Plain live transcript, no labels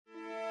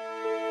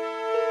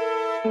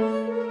In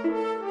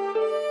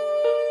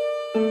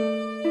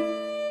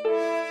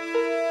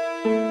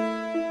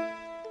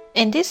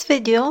this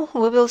video,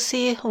 we will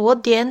see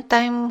what the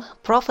end-time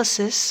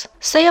prophecies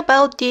say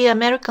about the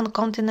American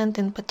continent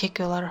in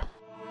particular.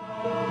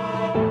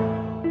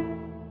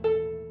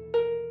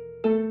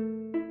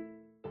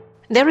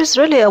 There is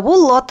really a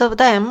whole lot of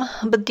them,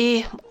 but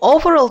the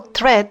overall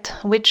thread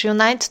which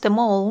unites them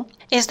all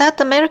is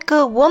that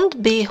America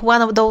won't be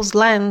one of those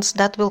lands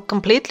that will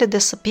completely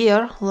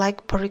disappear,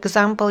 like for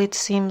example it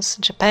seems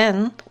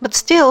Japan, but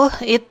still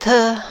it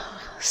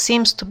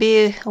seems to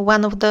be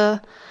one of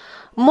the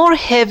more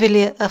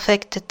heavily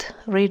affected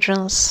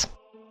regions.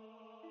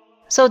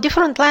 So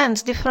different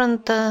lands,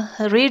 different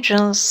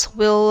regions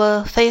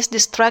will face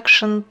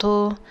destruction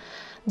to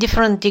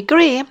different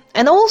degree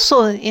and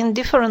also in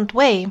different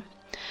way.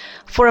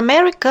 For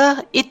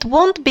America, it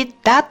won't be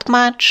that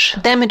much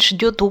damage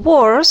due to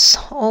wars,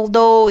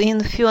 although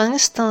in few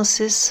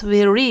instances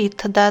we read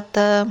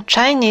that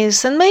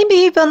Chinese and maybe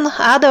even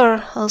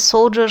other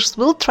soldiers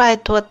will try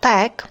to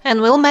attack and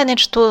will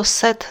manage to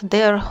set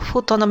their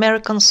foot on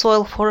American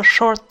soil for a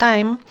short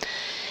time.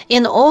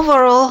 In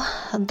overall,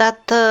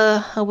 that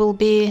will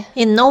be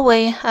in no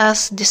way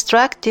as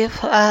destructive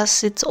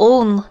as its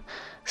own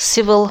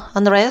civil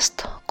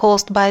unrest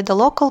caused by the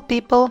local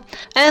people,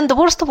 and the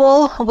worst of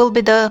all will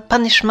be the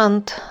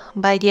punishment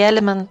by the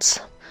elements,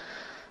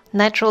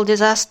 natural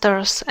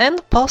disasters,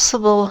 and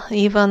possible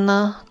even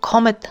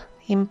comet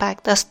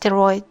impact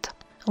asteroid,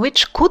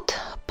 which could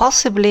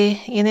possibly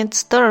in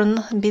its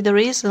turn be the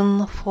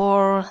reason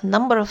for a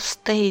number of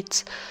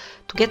states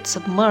to get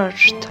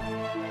submerged.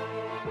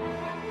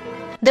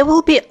 There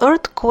will be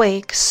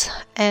earthquakes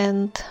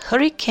and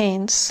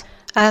hurricanes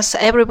as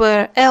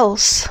everywhere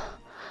else.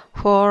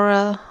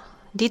 For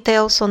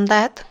details on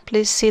that,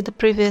 please see the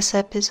previous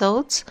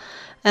episodes.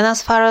 And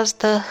as far as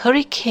the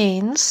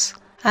hurricanes,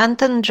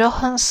 Anton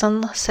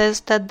Johansson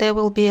says that there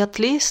will be at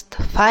least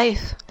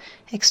 5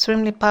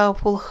 extremely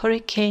powerful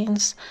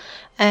hurricanes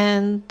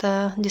and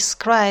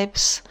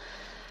describes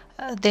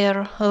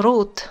their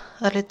route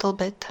a little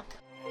bit.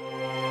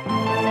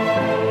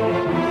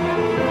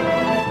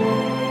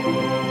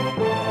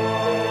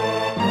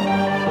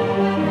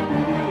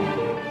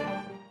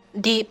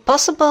 The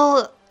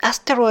possible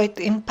asteroid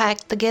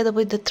impact together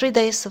with the 3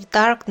 days of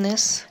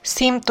darkness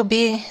seem to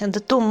be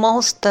the two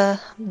most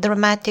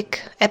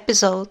dramatic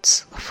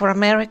episodes for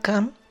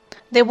America.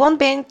 There won't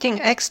be anything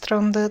extra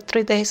on the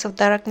 3 days of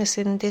darkness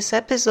in this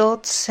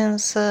episode,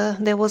 since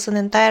there was an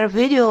entire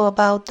video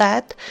about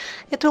that.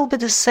 It will be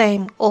the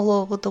same all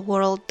over the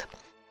world.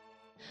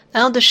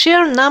 Now, the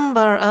sheer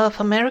number of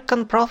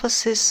American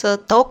prophecies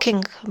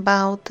talking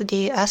about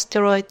the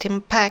asteroid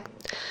impact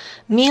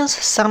means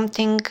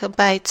something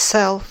by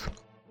itself.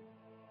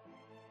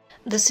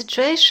 The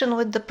situation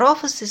with the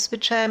prophecies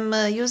which I'm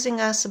using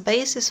as a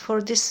basis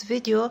for this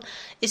video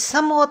is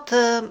somewhat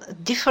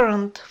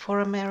different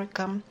for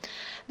America,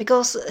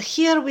 because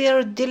here we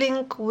are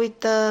dealing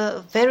with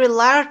a very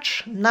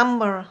large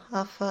number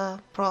of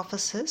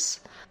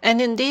prophecies. And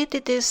indeed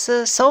it is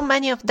so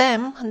many of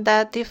them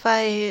that if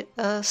I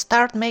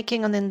start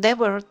making an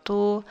endeavor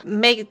to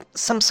make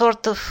some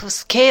sort of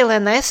scale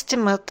and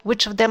estimate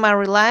which of them are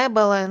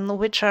reliable and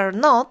which are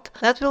not,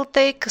 that will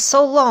take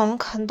so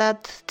long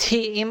that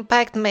the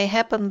impact may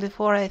happen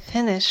before I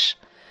finish.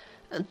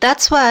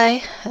 That's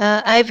why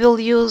I will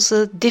use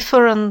a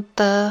different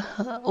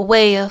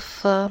way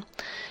of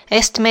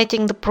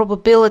estimating the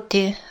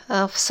probability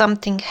of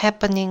something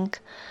happening.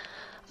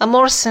 A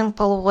more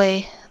simple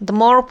way. The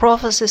more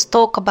prophecies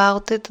talk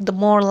about it, the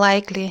more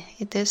likely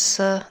it is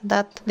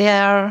that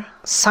there are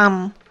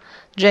some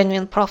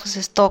genuine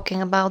prophecies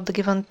talking about the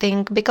given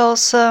thing,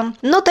 because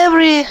not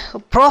every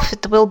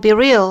prophet will be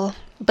real.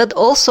 But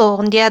also,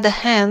 on the other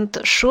hand,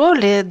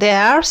 surely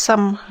there are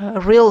some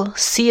real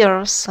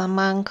seers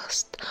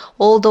amongst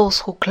all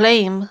those who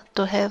claim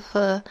to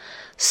have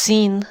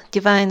seen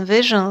divine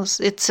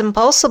visions. It's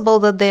impossible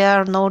that there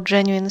are no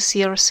genuine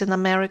seers in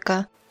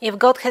America. If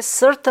God has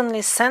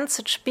certainly sent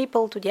such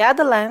people to the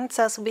other lands,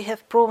 as we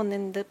have proven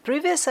in the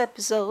previous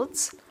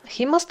episodes,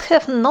 He must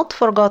have not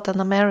forgotten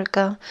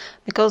America,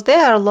 because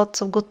there are lots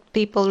of good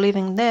people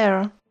living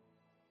there.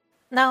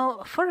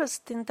 Now,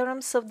 first, in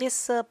terms of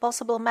this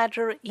possible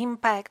major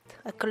impact,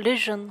 a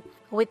collision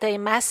with a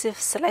massive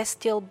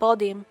celestial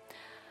body,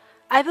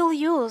 I will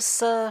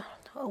use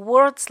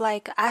words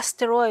like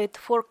asteroid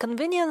for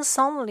convenience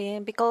only,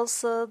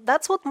 because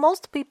that's what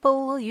most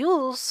people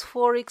use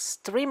for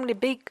extremely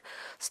big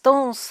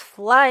stones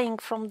flying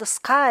from the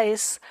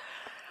skies.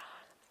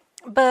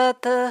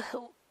 But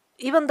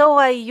even though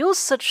I use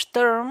such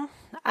term,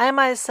 I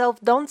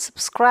myself don't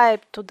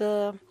subscribe to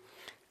the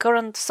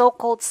current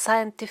so-called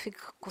scientific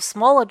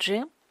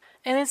cosmology,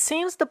 and it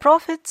seems the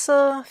prophets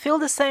feel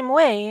the same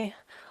way.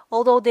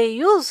 Although they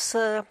use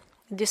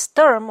this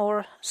term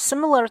or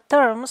similar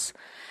terms,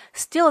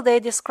 still they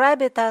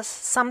describe it as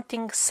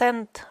something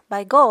sent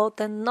by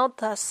God and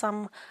not as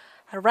some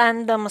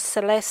random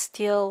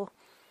celestial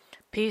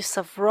piece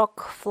of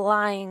rock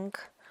flying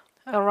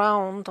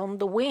around on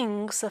the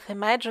wings of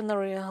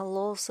imaginary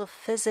laws of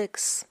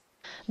physics.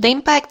 The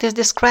impact is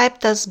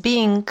described as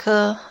being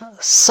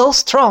so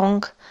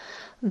strong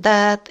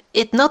that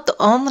it not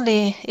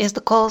only is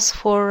the cause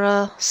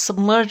for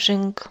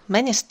submerging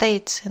many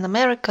states in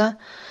America,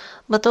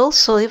 but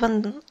also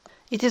even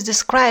it is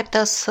described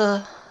as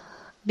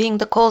being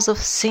the cause of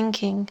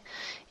sinking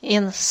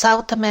in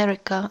South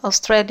America,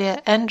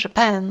 Australia and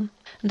Japan.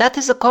 That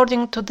is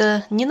according to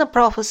the Nina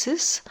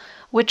prophecies,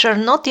 which are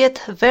not yet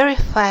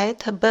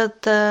verified,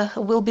 but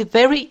will be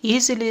very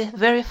easily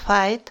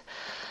verified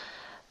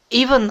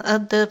even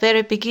at the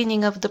very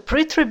beginning of the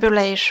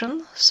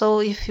pre-tribulation. So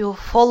if you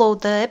follow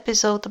the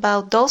episode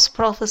about those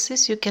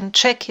prophecies, you can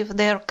check if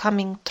they are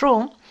coming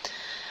true.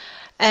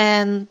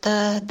 And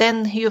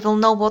then you will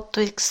know what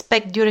to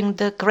expect during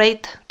the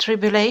Great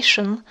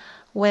Tribulation,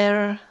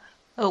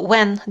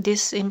 when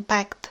this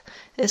impact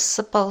is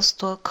supposed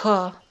to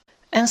occur.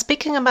 And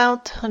speaking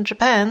about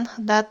Japan,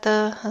 that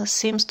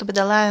seems to be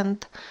the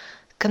land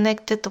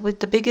connected with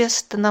the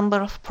biggest number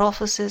of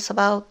prophecies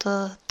about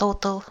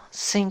total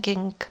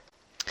sinking.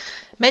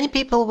 Many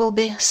people will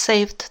be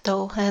saved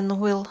though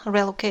and will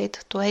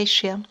relocate to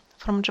Asia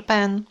from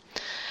Japan.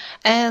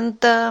 And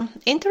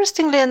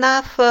interestingly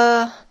enough,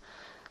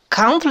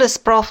 countless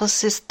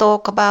prophecies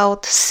talk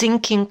about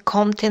sinking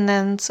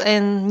continents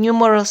and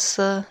numerous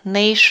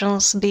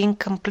nations being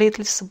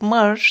completely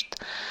submerged,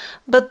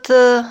 but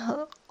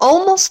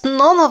almost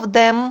none of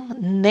them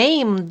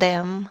name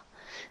them.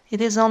 It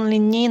is only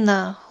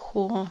Nina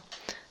who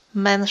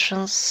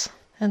mentions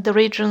the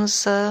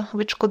regions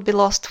which could be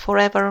lost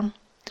forever.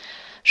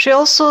 She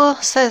also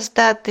says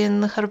that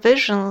in her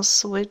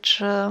visions,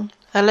 which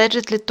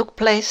allegedly took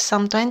place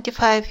some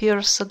 25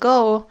 years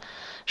ago,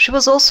 she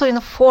was also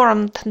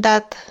informed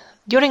that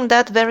during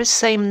that very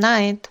same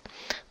night,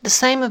 the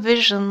same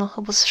vision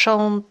was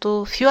shown to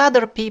a few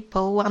other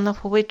people, one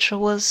of which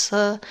was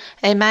a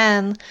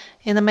man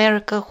in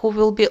America who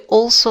will be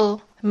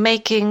also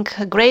making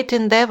a great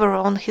endeavor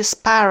on his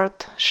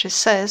part, she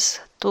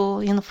says, to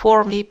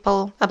inform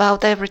people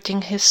about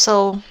everything he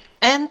saw.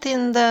 And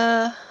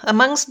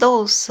amongst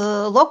those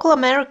local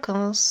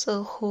Americans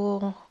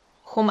whom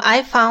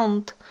I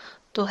found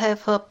to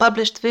have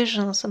published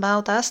visions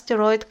about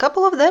asteroid, a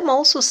couple of them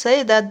also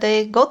say that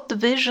they got the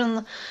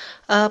vision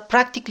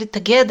practically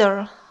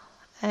together,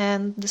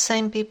 and the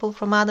same people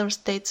from other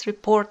states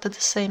reported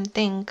the same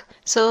thing.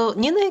 So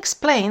Nina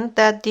explained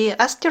that the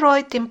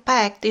asteroid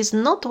impact is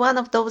not one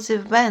of those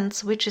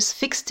events which is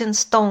fixed in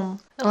stone,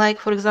 like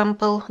for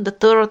example the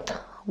Third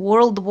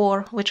World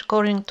War, which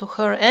according to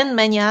her and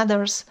many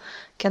others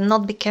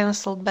cannot be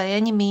cancelled by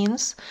any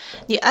means.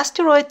 The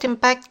asteroid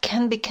impact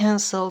can be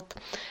cancelled,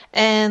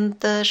 and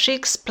she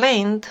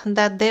explained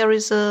that there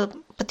is a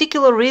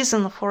particular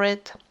reason for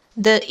it.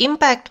 The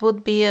impact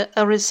would be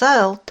a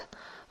result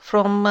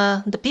from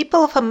the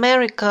people of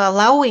America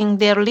allowing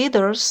their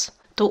leaders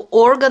to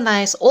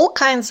organize all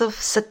kinds of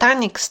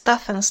satanic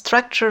stuff and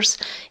structures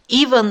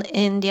even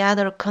in the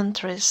other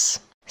countries.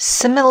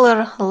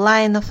 Similar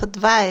line of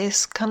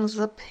advice comes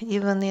up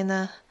even in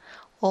an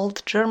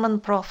old German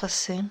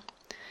prophecy.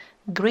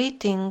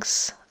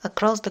 Greetings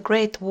across the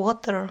great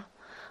water.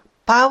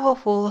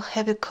 Powerful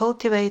have you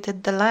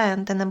cultivated the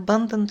land and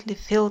abundantly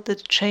filled the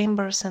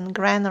chambers and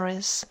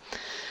granaries.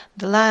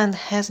 The land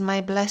has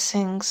my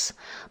blessings,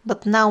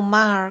 but now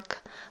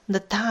mark, the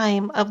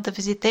time of the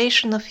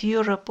visitation of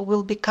Europe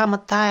will become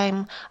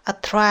a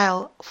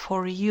trial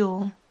for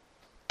you.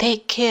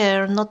 Take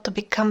care not to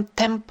become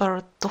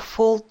tempered, to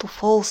fall to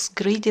false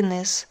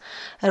greediness,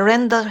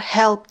 render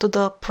help to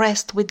the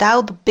oppressed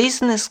without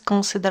business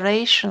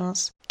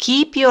considerations.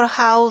 Keep your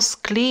house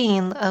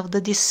clean of the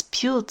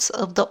disputes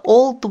of the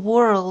old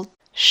world.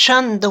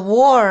 Shun the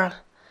war.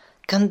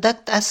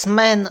 Conduct as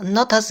men,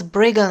 not as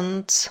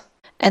brigands.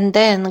 And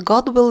then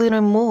God will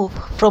remove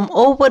from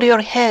over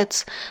your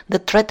heads the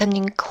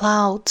threatening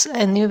clouds,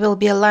 and you will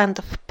be a land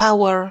of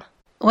power.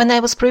 When I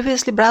was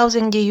previously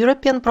browsing the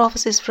European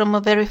prophecies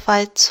from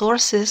verified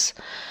sources,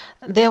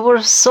 there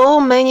were so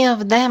many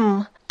of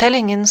them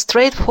telling in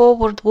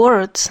straightforward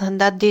words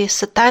that the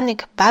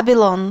satanic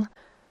Babylon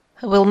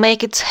will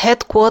make its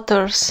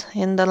headquarters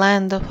in the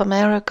land of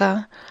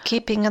America,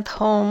 keeping at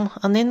home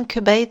an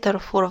incubator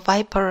for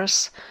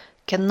vipers,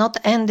 cannot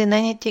end in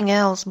anything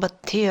else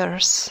but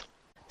tears.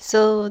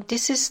 So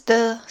this is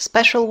the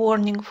special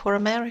warning for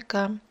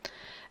America.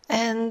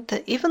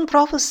 And even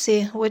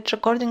prophecy, which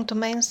according to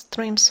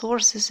mainstream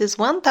sources is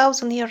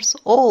 1,000 years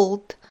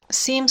old,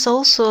 seems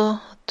also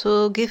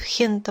to give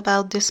hint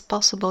about this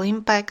possible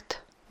impact.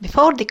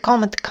 Before the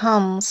comet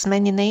comes,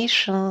 many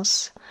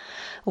nations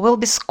will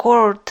be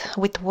scored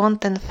with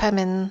want and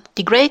famine.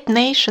 The great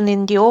nation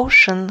in the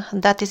ocean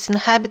that is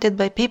inhabited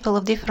by people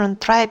of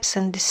different tribes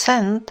and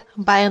descent,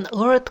 by an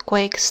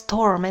earthquake,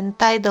 storm and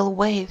tidal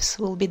waves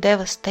will be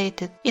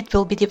devastated. It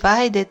will be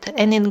divided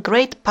and in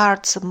great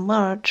part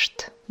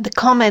submerged. The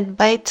comet,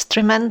 by its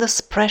tremendous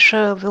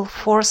pressure, will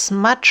force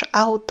much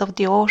out of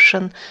the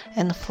ocean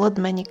and flood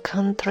many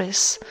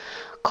countries,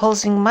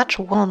 causing much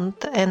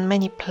want and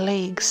many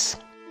plagues.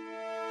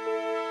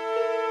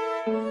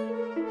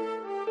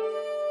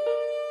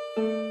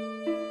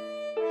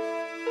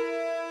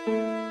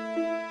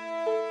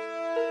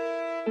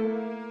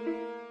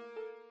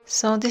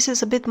 So this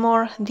is a bit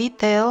more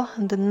detail,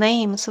 the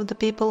names of the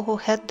people who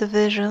had the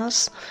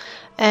visions,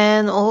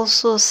 and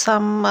also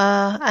some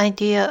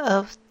idea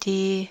of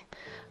the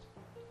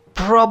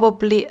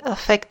probably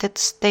affected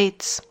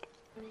states.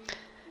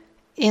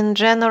 In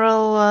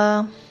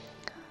general,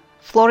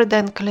 Florida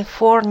and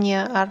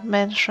California are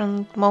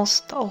mentioned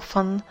most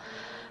often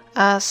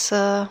as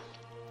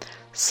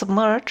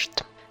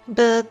submerged.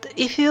 But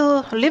if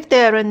you live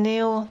there and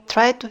you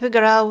try to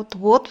figure out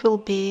what will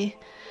be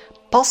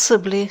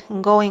possibly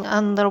going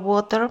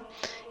underwater,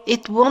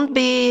 it won't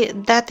be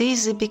that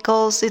easy,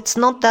 because it's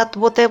not that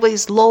whatever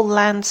is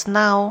lowlands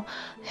now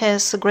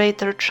has a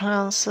greater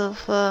chance of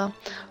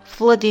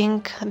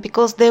flooding,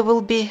 because they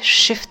will be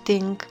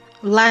shifting.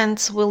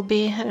 Lands will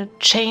be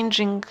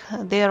changing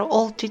their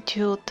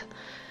altitude.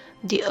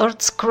 The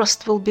Earth's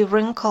crust will be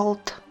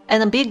wrinkled,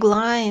 and a big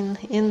line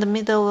in the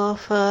middle of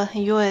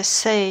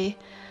USA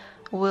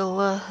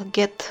will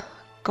get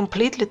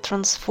completely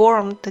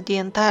transformed. The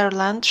entire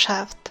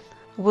landscape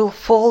will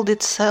fold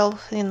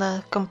itself in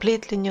a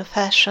completely new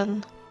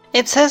fashion.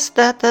 It says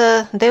that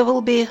there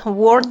will be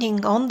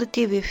warning on the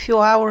TV a few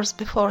hours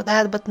before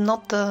that, but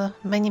not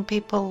many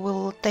people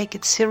will take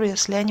it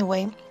seriously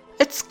anyway.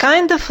 It's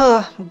kind of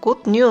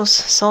good news,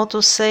 so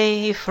to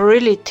say, if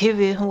really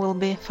TV will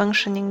be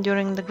functioning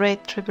during the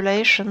Great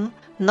Tribulation.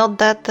 Not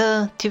that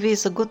TV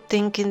is a good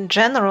thing in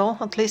general,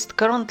 at least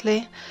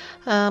currently,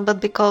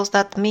 but because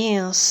that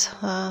means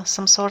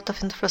some sort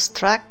of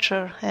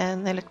infrastructure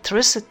and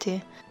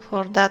electricity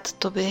for that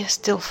to be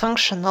still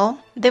functional.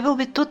 There will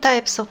be two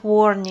types of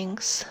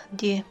warnings: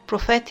 the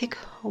prophetic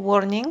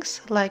warnings,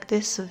 like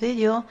this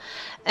video,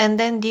 and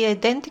then the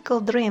identical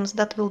dreams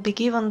that will be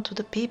given to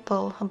the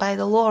people by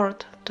the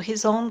Lord, to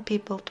his own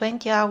people,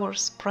 20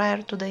 hours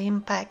prior to the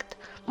impact.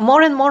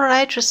 More and more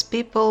righteous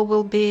people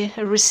will be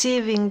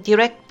receiving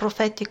direct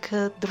prophetic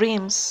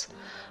dreams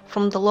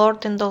from the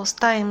Lord in those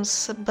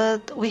times,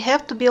 but we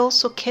have to be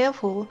also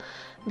careful,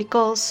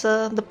 because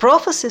the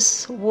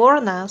prophecies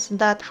warn us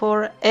that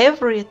for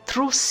every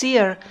true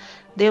seer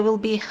there will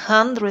be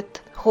 100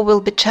 who will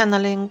be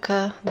channeling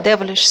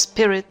devilish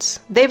spirits.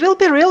 They will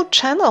be real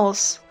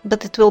channels,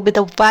 but it will be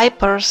the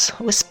vipers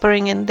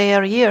whispering in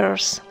their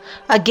ears,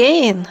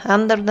 again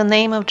under the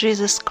name of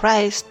Jesus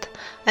Christ.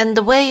 And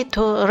the way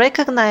to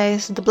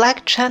recognize the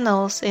black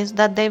channels is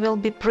that they will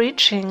be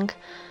preaching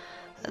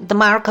the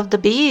mark of the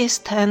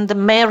beast and the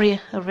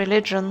Mary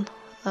religion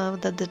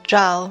of the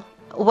Dajjal.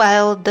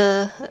 While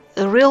the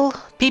real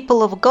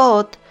people of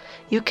God,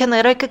 you can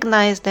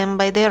recognize them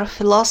by their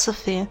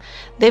philosophy.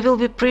 They will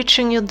be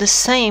preaching you the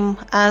same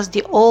as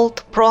the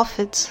old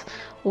prophets,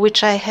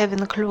 which I have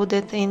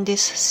included in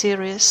this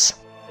series.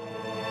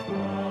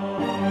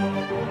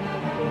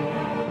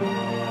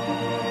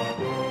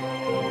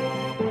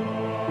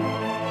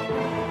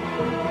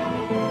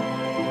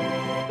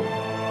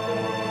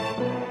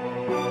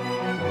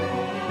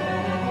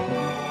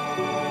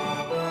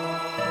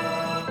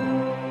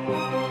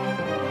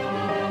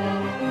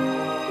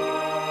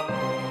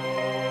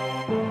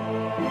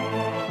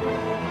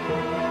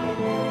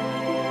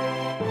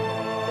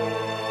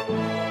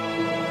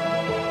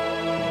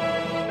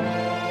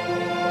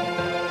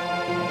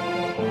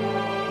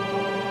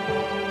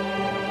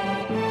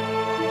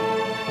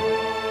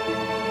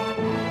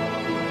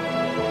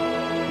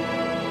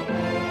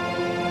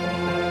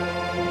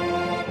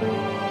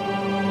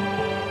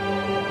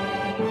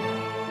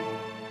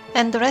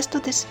 And the rest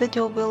of this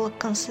video will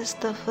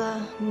consist of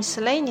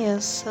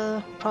miscellaneous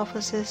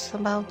prophecies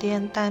about the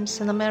end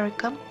times in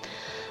America.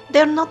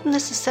 They're not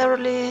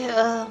necessarily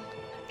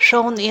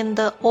shown in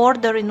the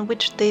order in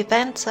which the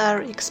events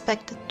are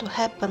expected to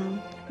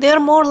happen. They are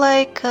more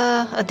like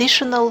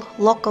additional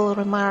local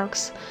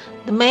remarks.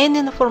 The main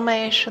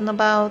information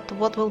about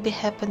what will be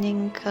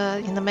happening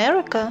in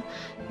America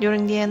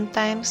during the end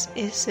times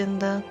is in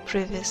the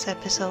previous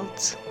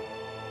episodes.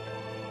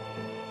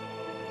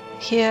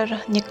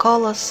 Here,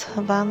 Nicholas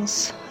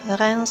Vance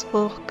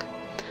Rensburg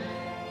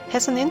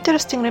has an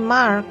interesting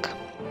remark.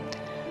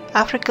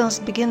 Africans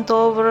begin to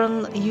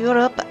overrun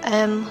Europe,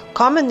 and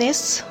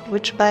communists,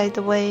 which by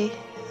the way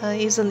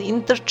is an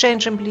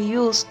interchangeably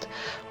used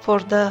for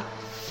the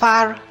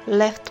far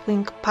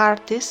left-wing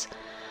parties,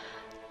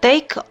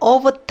 take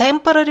over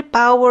temporary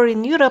power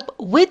in Europe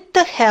with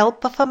the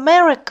help of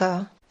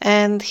America.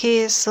 And he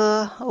is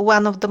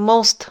one of the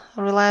most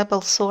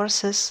reliable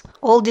sources.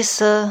 All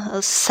these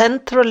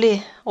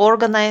centrally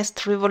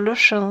organized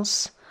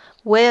revolutions,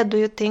 where do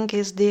you think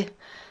is the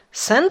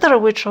center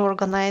which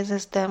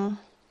organizes them?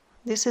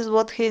 This is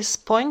what he is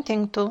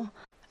pointing to.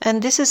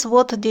 And this is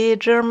what the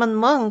German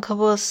monk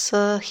was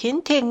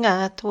hinting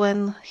at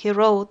when he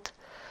wrote,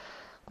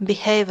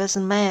 "Behave as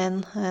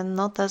men and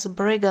not as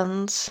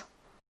brigands."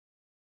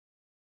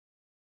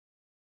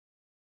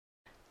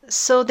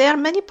 So there are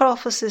many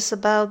prophecies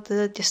about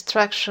the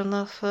destruction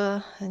of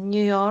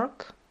New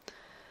York,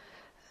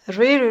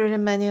 really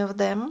many of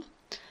them.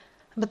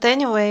 But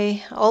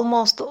anyway,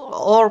 almost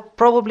or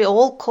probably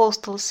all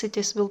coastal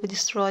cities will be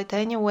destroyed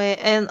anyway,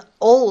 and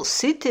all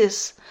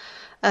cities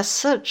as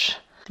such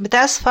But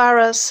as far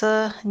as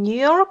New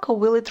York,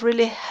 will it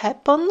really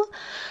happen?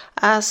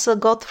 As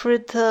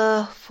Gottfried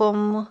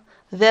von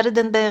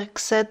Werdenberg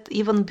said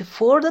even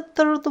before the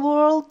Third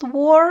World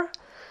War,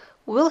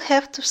 we'll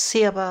have to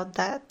see about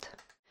that.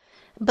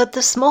 But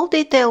the small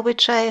detail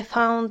which I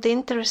found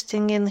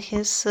interesting in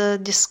his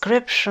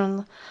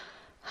description,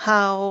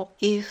 how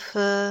if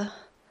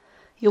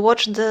you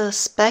watch the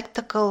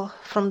spectacle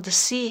from the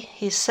sea,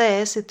 he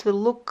says, it will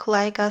look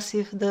like as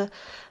if the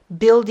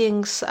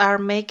buildings are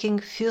making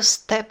few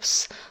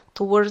steps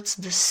towards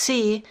the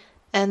sea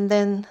and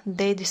then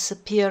they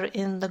disappear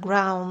in the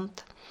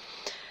ground.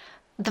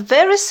 The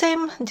very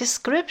same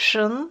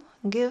description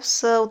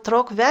gives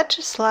Otrok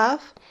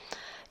Vyacheslav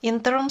in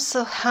terms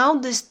of how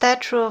the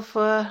Statue of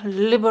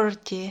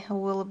Liberty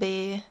will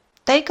be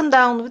taken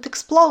down with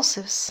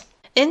explosives.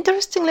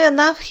 Interestingly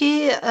enough,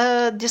 he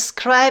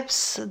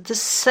describes the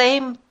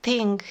same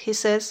thing. He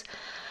says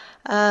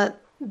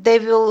they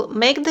will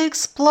make the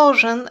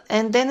explosion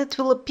and then it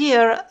will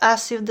appear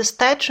as if the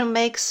statue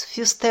makes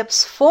few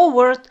steps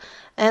forward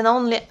and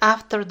only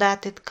after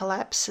that it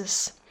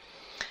collapses.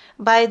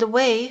 By the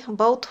way,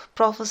 both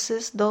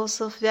prophecies,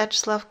 those of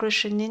Vyacheslav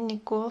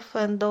Krusheninnikov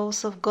and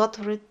those of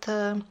Gottfried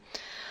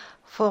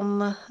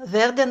from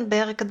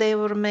Werdenberg, they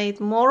were made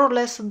more or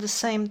less at the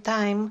same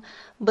time,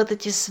 but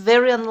it is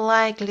very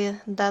unlikely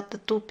that the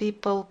two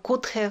people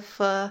could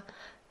have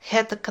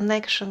had a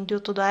connection due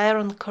to the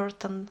Iron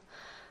Curtain,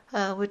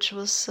 which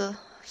was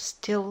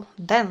still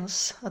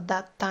dense at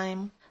that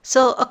time.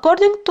 So,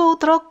 according to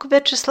Otrok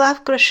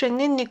Vyacheslav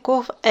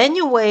Krusheninnikov,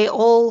 anyway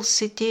all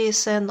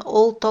cities and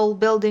all tall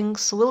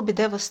buildings will be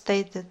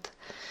devastated.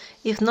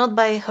 If not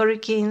by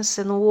hurricanes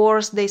and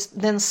wars,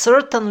 then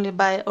certainly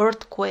by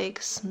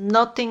earthquakes.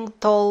 Nothing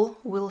tall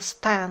will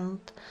stand.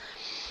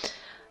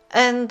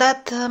 And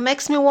that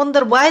makes me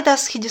wonder, why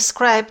does he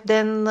describe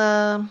then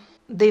the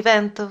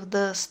event of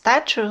the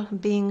statue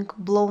being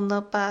blown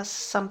up as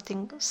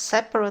something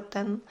separate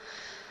and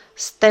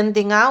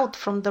standing out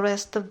from the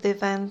rest of the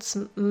events?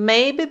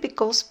 Maybe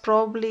because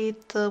probably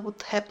it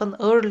would happen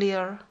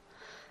earlier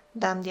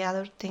than the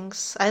other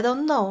things. I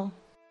don't know.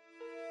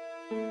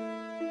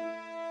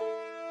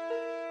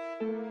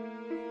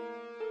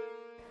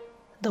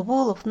 The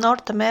wool of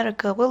North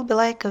America will be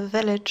like a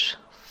village.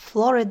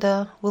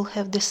 Florida will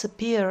have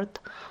disappeared.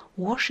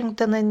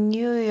 Washington and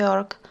New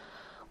York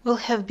will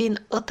have been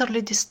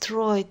utterly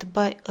destroyed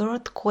by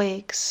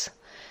earthquakes.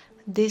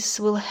 This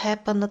will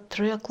happen at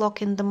 3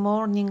 o'clock in the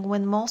morning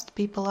when most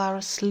people are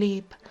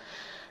asleep.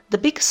 The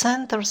big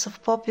centers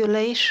of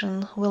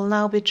population will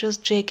now be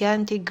just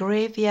gigantic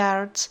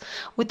graveyards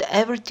with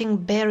everything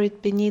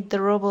buried beneath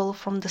the rubble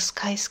from the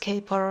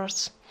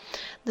skyscrapers.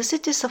 The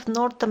cities of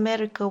North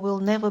America will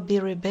never be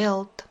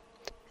rebuilt.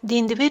 The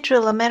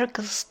individual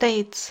American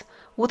states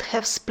would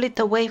have split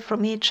away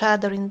from each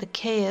other in the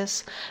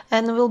chaos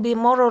and will be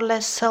more or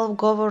less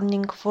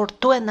self-governing for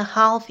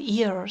 2.5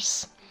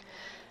 years.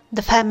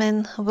 The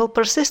famine will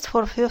persist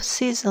for 5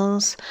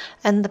 seasons,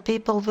 and the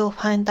people will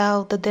find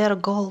out that their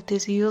gold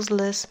is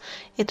useless.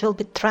 It will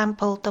be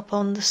trampled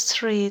upon the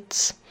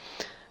streets.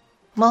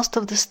 Most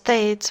of the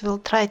states will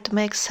try to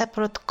make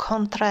separate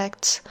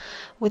contracts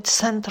with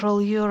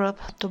Central Europe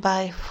to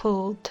buy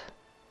food.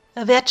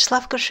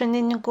 Vyacheslav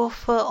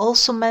Krusheninnikov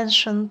also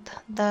mentioned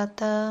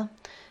that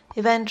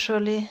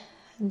eventually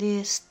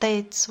the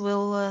states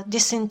will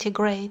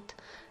disintegrate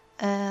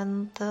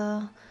and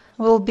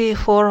will be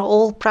for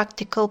all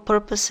practical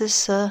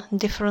purposes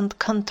different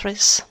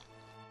countries.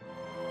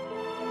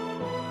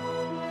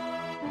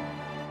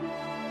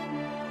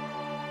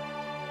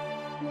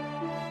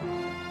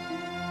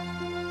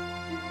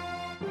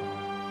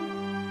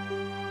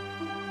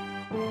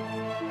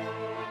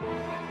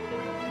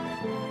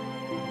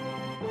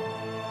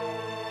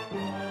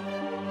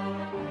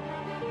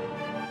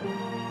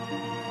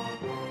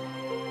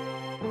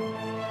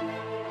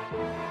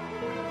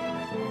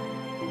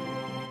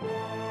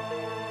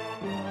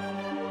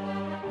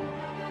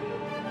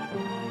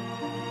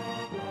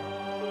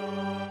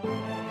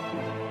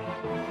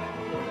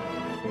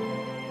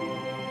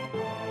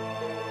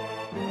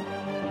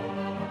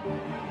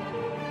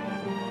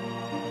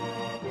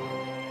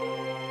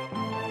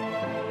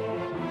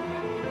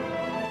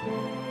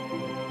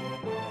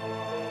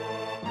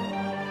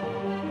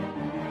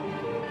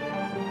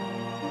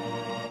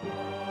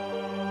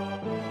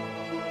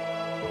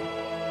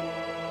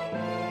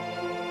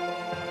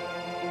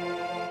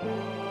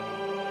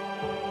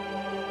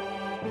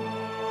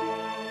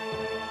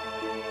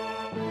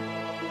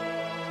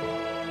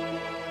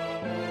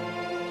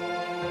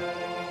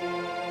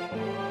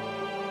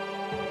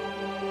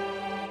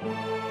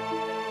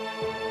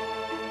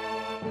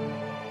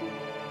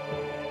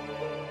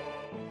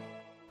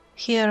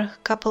 Here,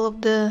 a couple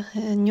of the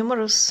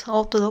numerous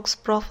Orthodox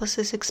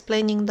prophecies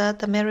explaining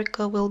that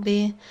America will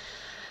be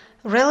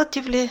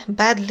relatively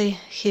badly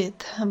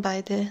hit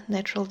by the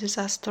natural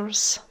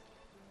disasters.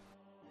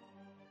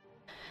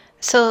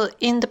 So,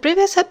 in the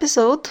previous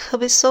episode,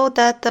 we saw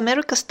that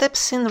America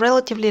steps in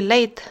relatively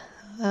late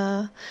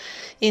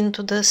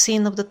into the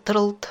scene of the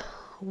Third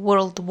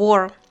World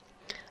War.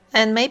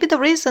 And maybe the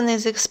reason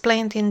is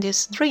explained in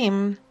this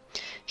dream.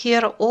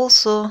 Here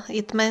also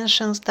it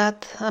mentions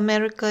that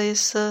America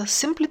is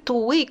simply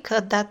too weak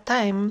at that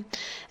time,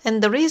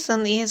 and the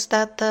reason is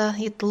that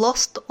it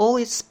lost all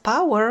its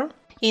power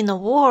in a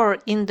war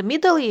in the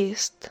Middle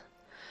East.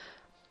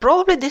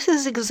 Probably this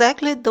is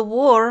exactly the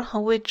war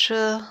which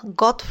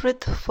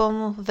Gottfried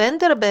von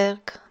Wenderberg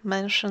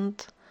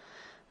mentioned.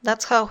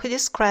 That's how he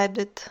described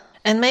it.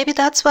 And maybe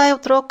that's why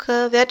Otrok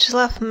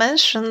Vyacheslav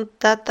mentioned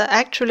that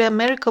actually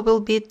America will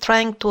be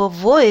trying to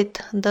avoid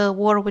the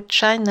war with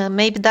China.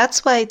 Maybe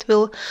that's why it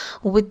will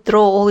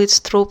withdraw all its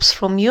troops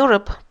from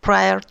Europe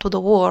prior to the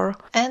war.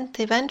 And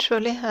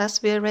eventually,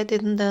 as we read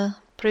in the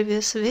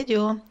previous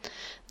video,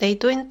 they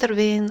do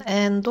intervene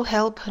and do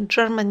help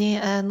Germany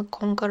and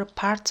conquer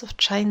parts of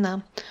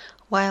China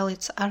while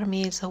its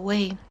army is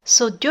away.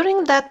 So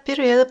during that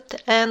period,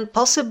 and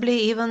possibly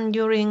even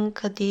during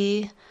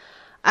the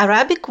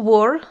Arabic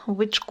War,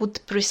 which could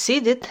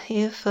precede it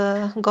if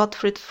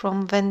Gottfried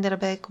from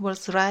Wenderberg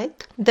was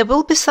right, there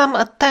will be some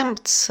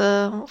attempts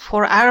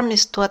for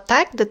armies to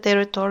attack the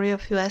territory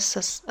of US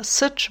as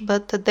such,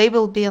 but they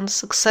will be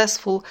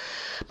unsuccessful.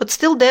 But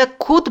still there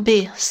could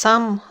be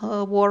some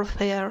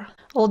warfare,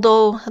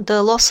 although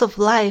the loss of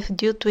life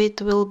due to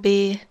it will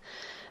be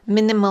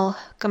minimal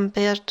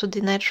compared to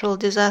the natural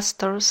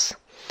disasters.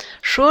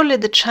 Surely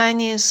the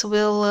Chinese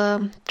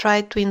will try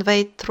to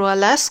invade through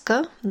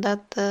Alaska.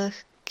 That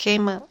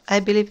came,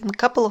 I believe, in a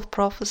couple of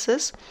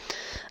prophecies,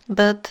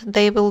 but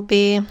they will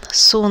be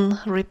soon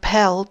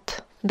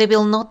repelled. They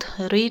will not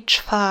reach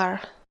far.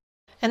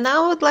 And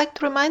now I would like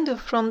to remind you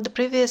from the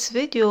previous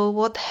video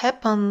what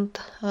happened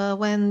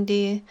when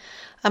the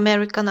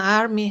American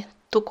army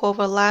took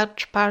over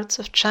large parts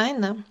of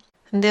China.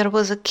 There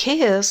was a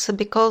chaos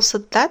because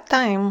at that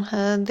time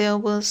there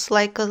was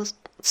like a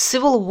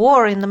civil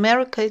war in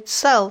America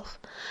itself.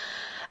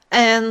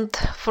 And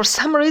for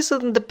some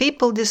reason the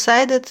people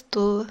decided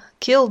to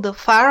kill the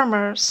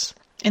farmers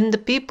and the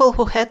people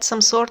who had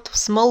some sort of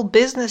small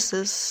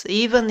businesses,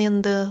 even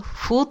in the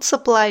food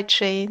supply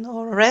chain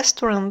or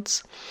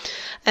restaurants.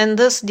 And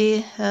thus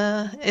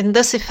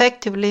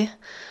effectively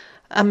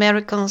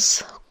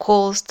Americans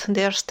caused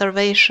their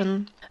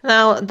starvation.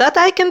 Now, that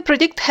I can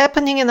predict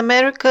happening in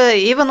America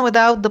even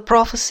without the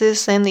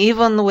prophecies and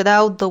even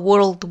without the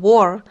World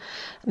War,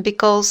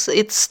 because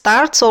it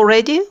starts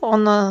already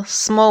on a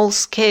small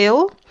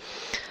scale.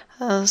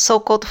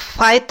 So-called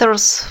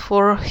fighters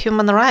for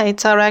human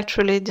rights are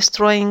actually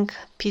destroying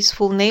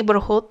peaceful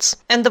neighborhoods.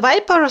 And the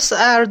Vipers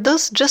are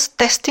thus just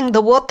testing the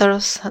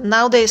waters.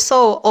 Now they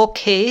saw,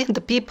 okay,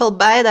 the people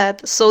buy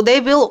that, so they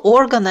will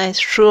organize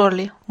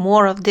surely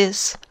more of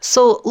this.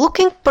 So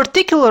looking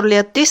particularly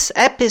at this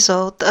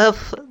episode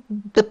of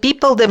the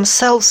people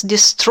themselves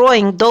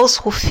destroying those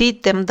who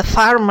feed them, the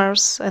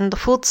farmers and the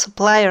food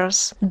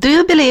suppliers, do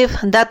you believe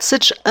that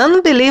such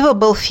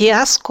unbelievable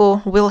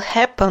fiasco will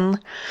happen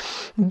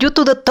due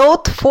to the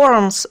thought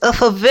forms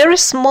of a very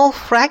small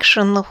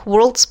fraction of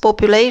world's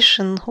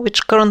population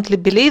which currently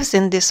believes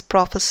in these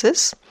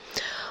prophecies?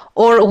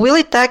 Or will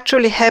it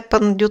actually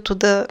happen due to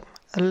the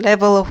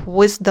level of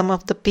wisdom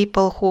of the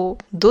people who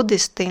do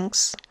these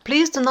things?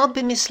 Please do not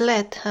be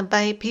misled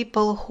by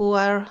people who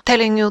are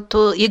telling you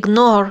to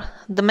ignore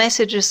the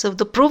messages of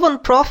the proven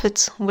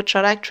prophets, which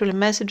are actually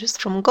messages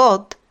from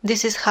God.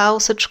 This is how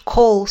such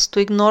calls to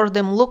ignore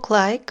them look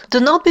like. Do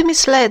not be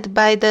misled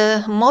by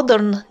the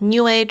modern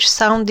New Age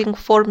sounding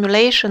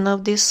formulation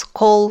of these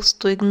calls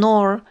to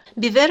ignore.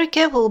 Be very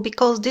careful,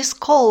 because these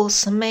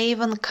calls may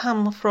even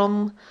come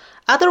from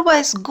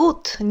otherwise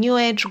good New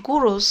Age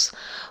gurus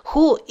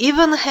who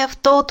even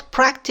have taught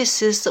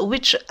practices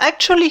which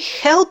actually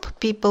help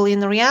people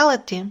in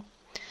reality.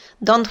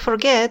 Don't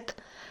forget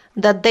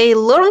that they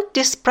learned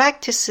these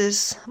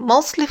practices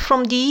mostly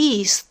from the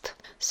East.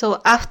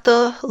 So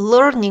after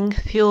learning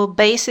few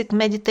basic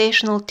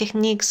meditational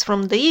techniques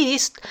from the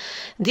East,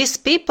 these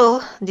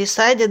people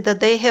decided that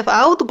they have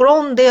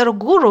outgrown their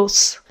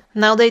gurus.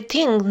 Now they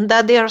think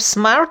that they are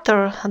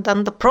smarter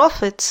than the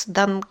prophets,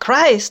 than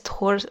Christ,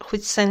 who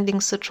is sending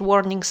such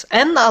warnings,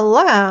 and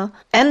Allah,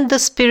 and the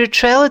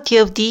spirituality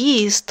of the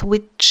East,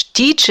 which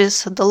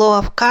teaches the law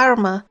of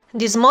karma.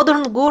 These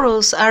modern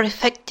gurus are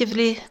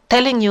effectively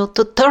telling you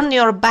to turn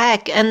your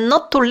back and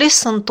not to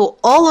listen to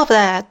all of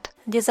that.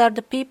 These are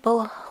the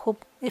people who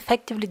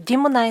effectively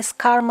demonize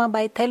karma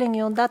by telling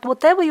you that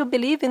whatever you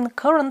believe in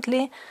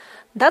currently,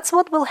 that's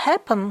what will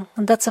happen.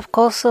 That's of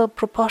course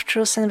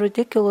preposterous and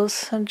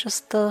ridiculous. And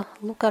just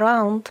look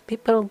around.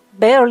 People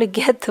barely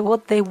get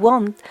what they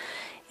want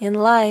in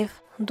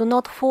life. Do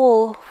not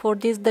fall for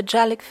these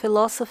Dajjalic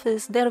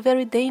philosophies. They are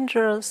very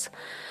dangerous.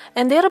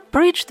 And they are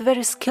preached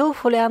very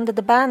skillfully under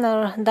the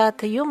banner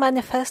that you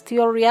manifest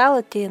your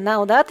reality.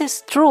 Now that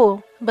is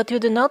true, but you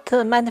do not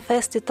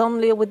manifest it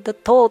only with the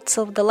thoughts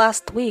of the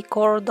last week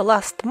or the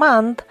last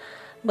month,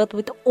 but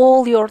with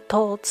all your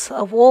thoughts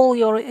of all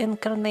your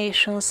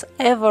incarnations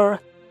ever.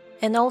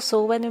 And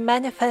also when you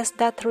manifest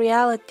that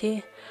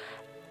reality,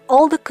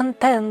 all the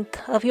content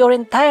of your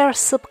entire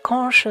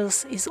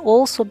subconscious is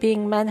also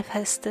being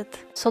manifested.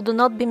 So do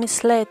not be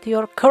misled.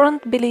 Your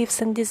current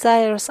beliefs and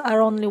desires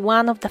are only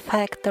one of the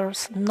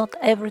factors, not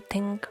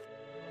everything.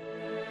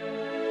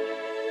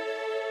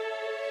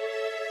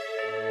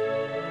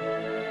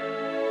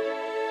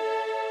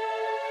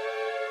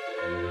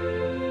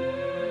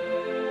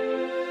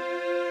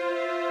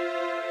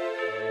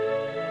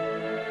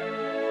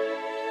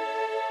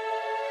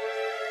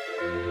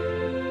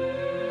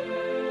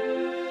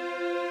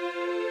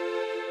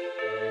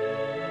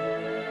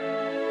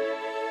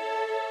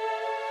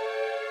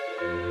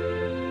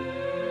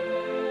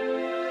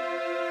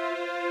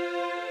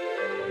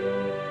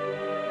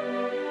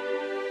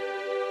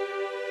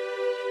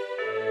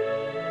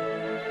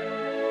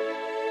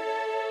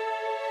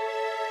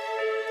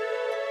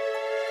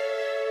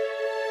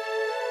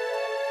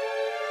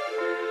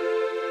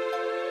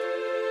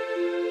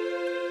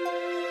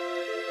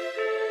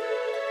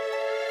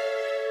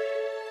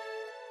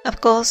 Of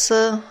course,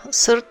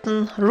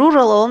 certain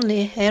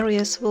rural-only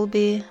areas will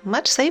be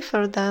much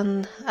safer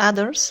than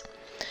others.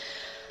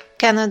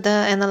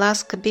 Canada and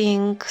Alaska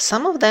being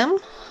some of them,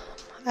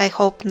 I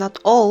hope not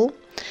all.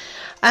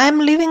 I am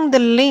leaving the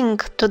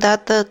link to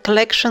that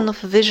collection of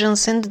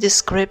visions in the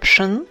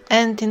description,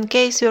 and in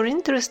case you're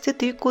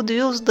interested, you could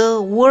use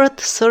the word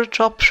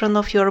search option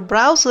of your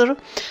browser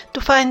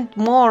to find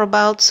more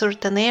about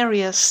certain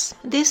areas.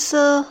 These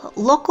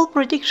local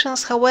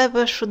predictions,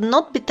 however, should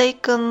not be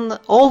taken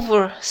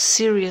over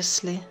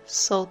seriously,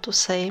 so to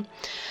say,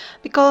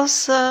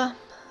 because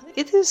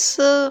it is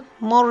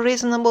more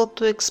reasonable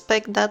to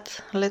expect that,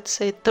 let's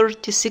say,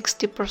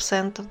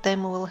 30-60% of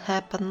them will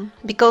happen.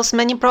 Because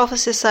many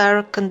prophecies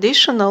are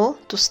conditional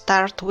to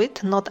start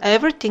with, not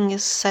everything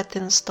is set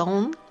in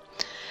stone.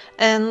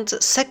 And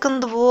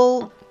second of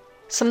all,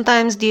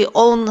 sometimes the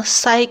own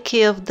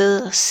psyche of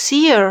the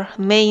seer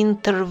may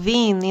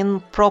intervene in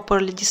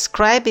properly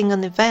describing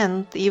an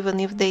event, even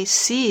if they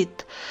see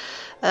it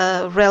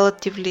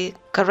relatively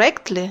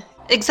correctly.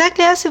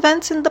 Exactly as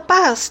events in the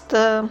past.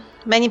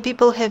 Many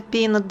people have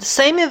been at the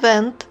same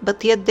event,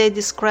 but yet they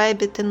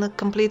describe it in a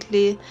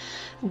completely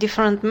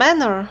different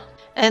manner.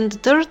 And the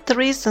third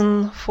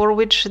reason for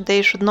which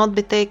they should not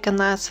be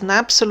taken as an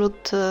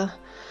absolute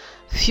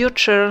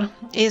future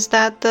is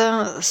that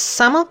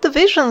some of the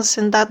visions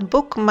in that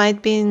book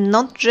might be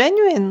not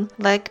genuine,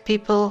 like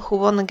people who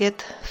want to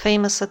get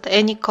famous at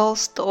any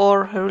cost,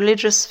 or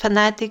religious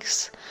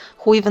fanatics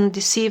who even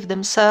deceive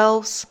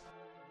themselves.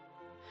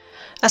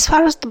 As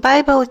far as the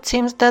Bible, it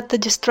seems that the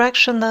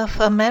destruction of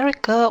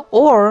America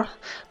or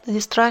the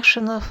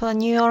destruction of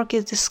New York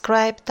is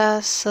described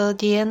as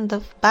the end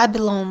of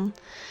Babylon.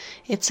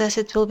 It says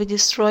it will be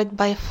destroyed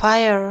by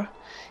fire.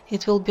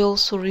 It will be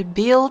also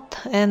rebuilt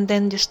and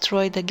then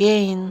destroyed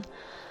again.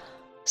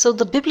 So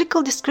the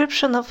biblical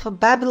description of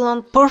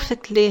Babylon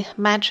perfectly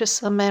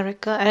matches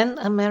America, and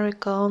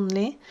America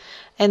only,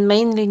 and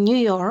mainly New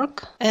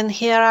York. And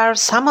here are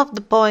some of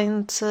the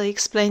points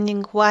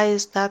explaining why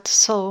is that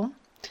so.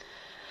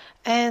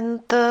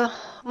 And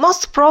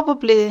most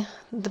probably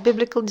the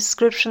biblical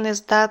description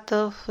is that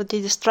of the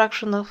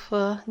destruction of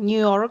New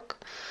York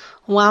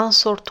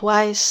once or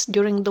twice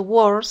during the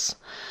wars.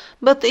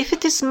 But if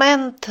it is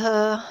meant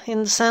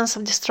in the sense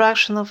of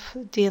destruction of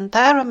the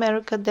entire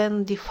America,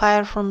 then the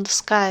fire from the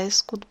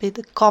skies could be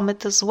the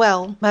comet as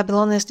well.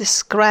 Babylon is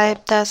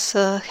described as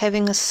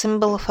having a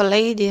symbol of a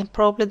lady,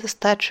 probably the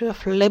Statue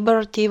of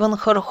Liberty. Even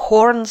her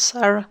horns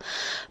are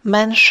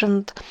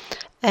mentioned.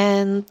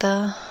 And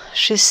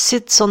she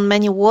sits on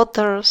many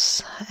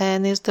waters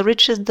and is the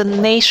richest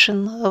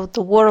nation of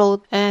the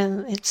world,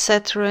 and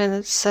etc. and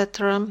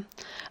etc.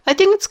 I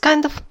think it's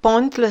kind of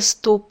pointless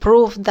to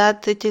prove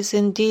that it is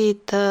indeed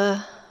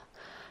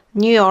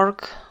New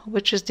York,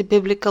 which is the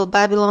biblical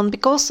Babylon,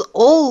 because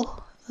all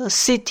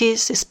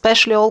cities,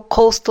 especially all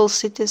coastal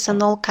cities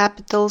and all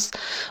capitals,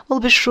 will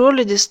be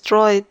surely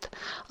destroyed,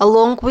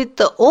 along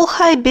with all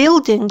high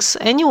buildings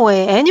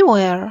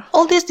anywhere.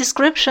 All this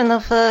description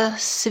of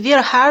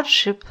severe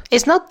hardship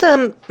is not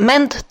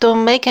meant to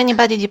make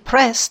anybody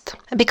depressed,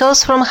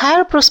 because from a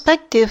higher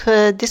perspective,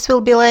 this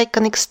will be like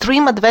an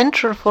extreme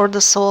adventure for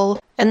the soul,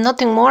 and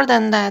nothing more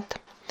than that.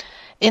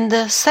 In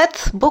the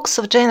Seth books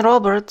of Jane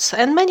Roberts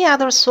and many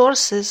other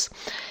sources,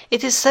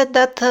 it is said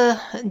that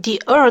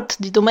the earth,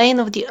 the domain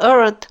of the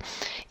earth,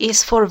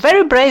 is for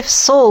very brave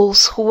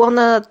souls who want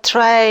to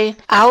try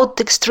out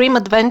extreme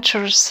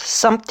adventures,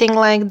 something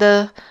like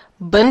the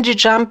bungee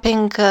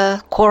jumping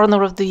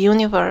corner of the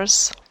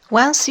universe.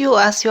 Once you,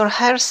 as your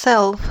higher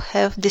self,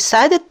 have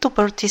decided to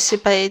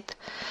participate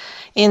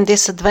in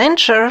this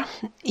adventure,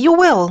 you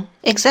will.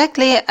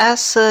 Exactly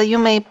as you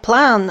may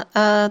plan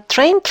a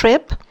train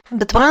trip,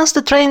 but once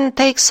the train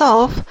takes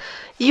off,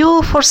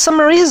 you for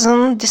some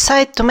reason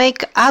decide to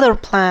make other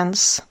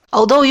plans.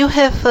 Although you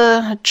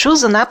have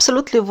chosen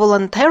absolutely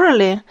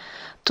voluntarily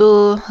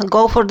to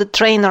go for the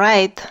train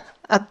ride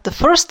at the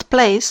first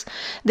place,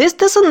 this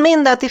doesn't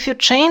mean that if you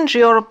change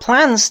your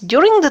plans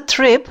during the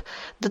trip,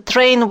 the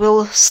train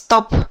will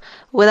stop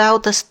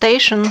without a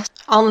station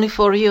only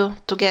for you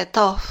to get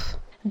off.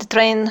 the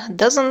train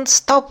doesn't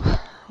stop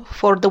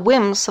for the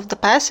whims of the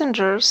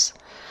passengers.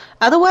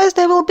 Otherwise,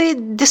 there will be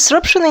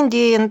disruption in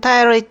the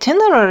entire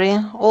itinerary.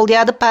 All the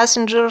other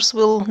passengers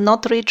will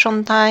not reach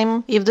on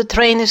time. If the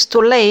train is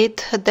too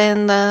late,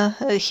 then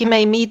he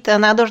may meet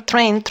another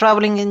train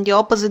traveling in the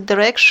opposite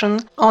direction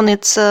on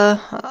its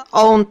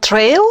own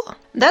trail.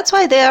 That's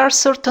why there are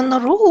certain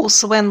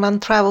rules when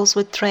one travels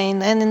with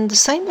train. And in the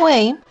same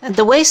way,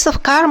 the ways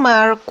of karma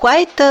are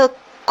quite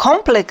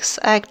complex,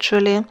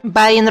 actually.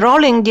 By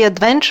enrolling the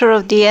adventure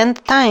of the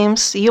end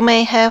times, you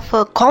may have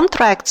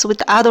contracts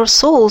with other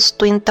souls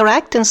to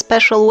interact in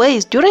special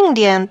ways during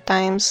the end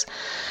times.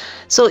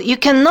 So you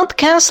cannot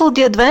cancel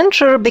the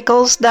adventure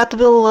because that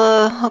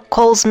will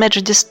cause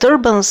much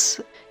disturbance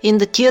in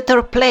the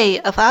theater play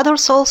of other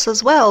souls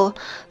as well.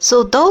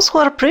 So those who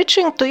are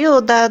preaching to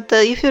you that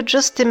if you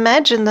just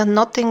imagine that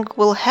nothing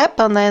will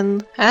happen,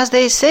 and as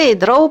they say,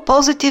 draw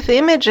positive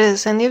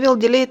images and you will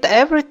delete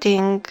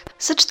everything,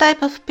 such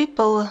type of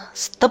people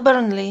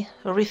stubbornly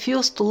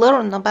refuse to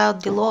learn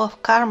about the law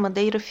of karma.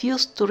 They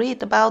refuse to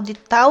read about the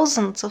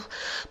thousands of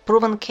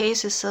proven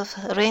cases of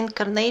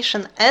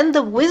reincarnation and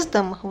the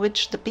wisdom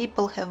which the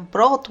people have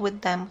brought with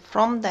them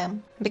from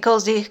them,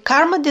 because the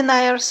karma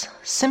deniers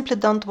simply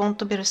don't want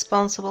to be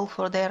responsible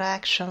for their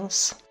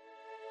actions.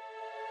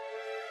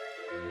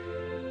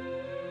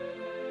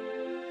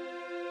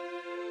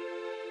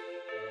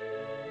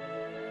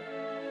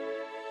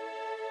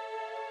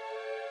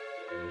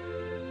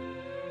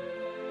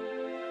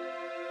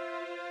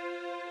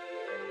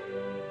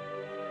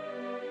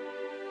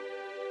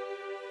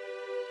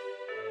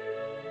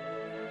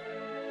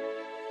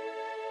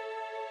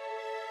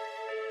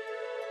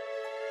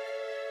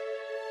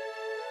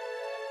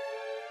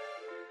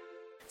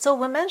 So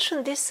we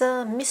mentioned this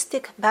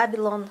mystic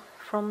Babylon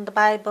from the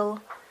Bible,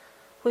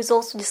 who is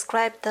also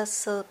described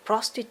as a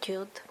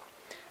prostitute.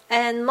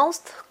 And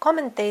most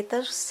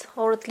commentators,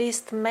 or at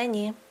least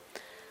many,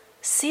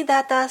 see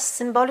that as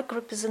symbolic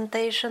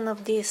representation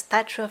of the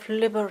Statue of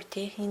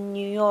Liberty in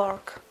New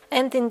York.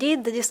 And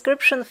indeed, the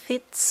description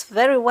fits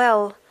very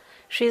well.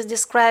 She is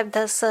described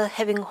as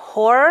having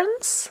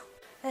horns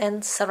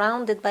and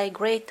surrounded by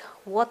great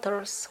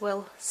waters.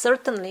 Well,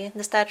 certainly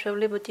the Statue of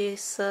Liberty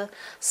is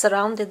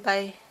surrounded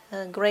by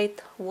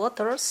great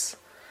waters.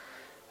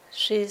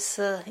 She's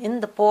in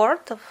the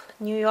port of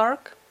New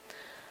York,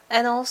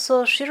 and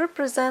also she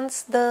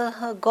represents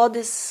the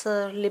goddess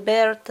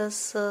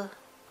Libertas,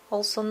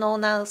 also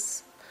known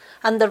as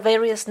under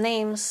various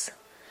names,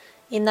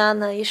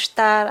 Inanna,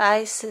 Ishtar,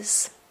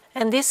 Isis.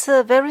 And this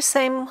very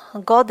same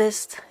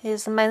goddess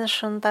is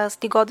mentioned as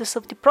the goddess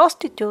of the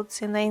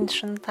prostitutes in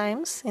ancient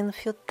times in a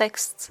few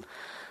texts.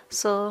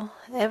 So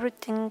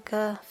everything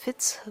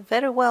fits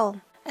very well.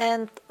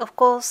 And of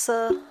course,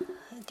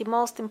 the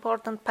most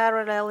important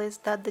parallel is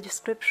that the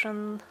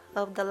description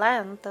of the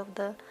land, of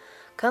the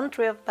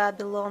country of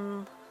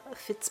Babylon,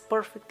 fits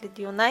perfectly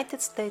the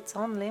United States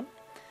only.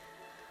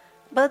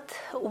 But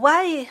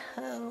why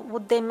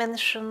would they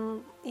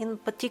mention in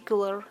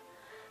particular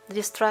the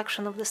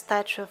destruction of the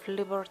Statue of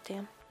Liberty?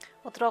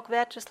 Otrok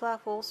Vyacheslav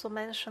also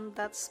mentioned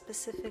that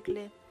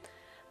specifically.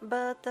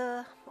 But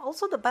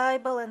also the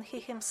Bible and he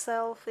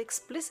himself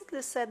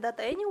explicitly said that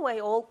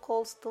anyway all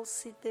coastal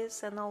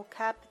cities and all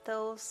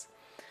capitals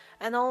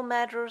and all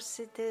major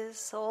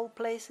cities, all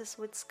places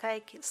with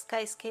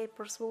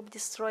skyscrapers will be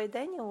destroyed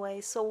anyway.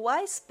 So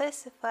why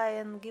specify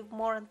and give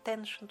more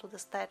attention to the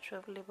Statue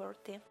of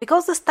Liberty?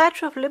 Because the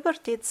Statue of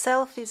Liberty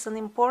itself is an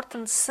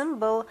important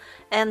symbol,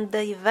 and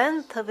the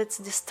event of its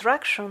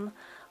destruction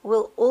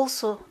will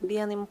also be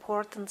an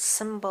important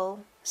symbol.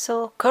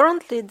 So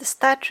currently the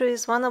statue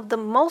is one of the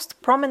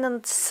most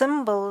prominent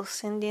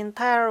symbols in the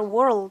entire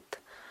world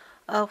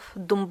of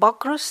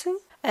democracy,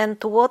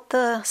 and to what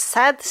a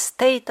sad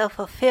state of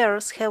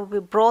affairs have we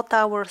brought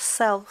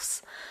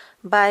ourselves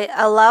by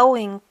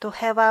allowing to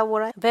have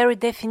our very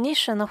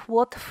definition of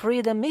what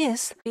freedom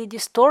is be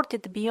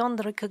distorted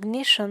beyond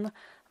recognition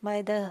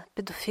by the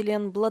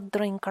pedophilian blood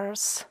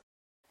drinkers.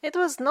 It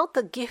was not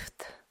a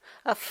gift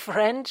of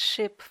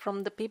friendship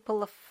from the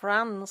people of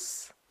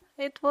France.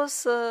 It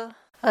was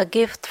a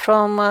gift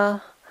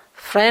from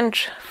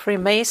French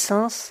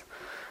Freemasons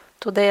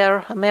to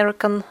their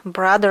American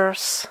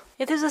brothers.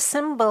 It is a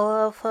symbol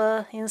of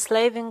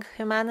enslaving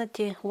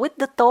humanity with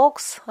the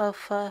talks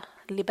of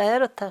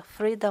libertà,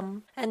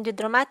 freedom. And the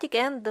dramatic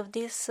end of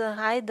this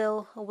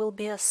idol will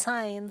be a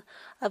sign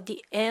of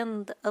the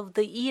end of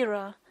the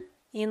era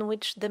in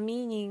which the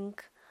meaning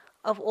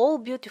of all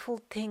beautiful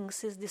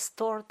things is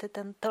distorted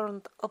and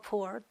turned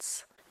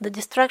upwards. The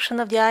destruction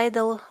of the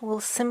idol will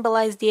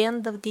symbolize the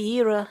end of the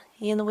era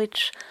in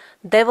which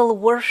devil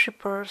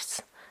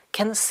worshippers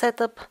can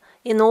set up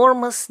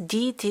enormous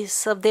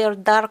deities of their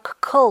dark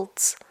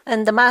cults,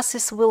 and the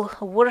masses will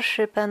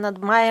worship and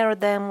admire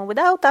them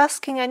without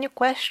asking any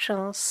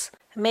questions,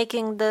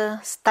 making the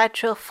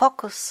statue a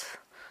focus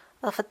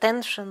of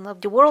attention, of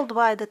the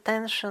worldwide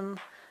attention,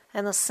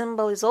 and a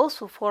symbol is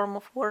also a form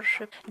of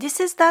worship. This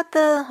is that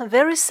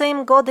very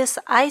same goddess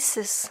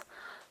Isis,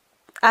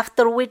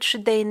 after which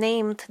they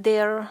named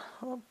their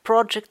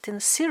project in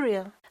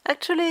Syria.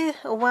 Actually,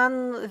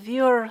 one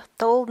viewer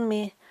told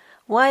me,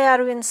 why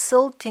are you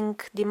insulting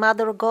the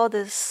Mother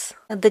Goddess,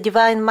 the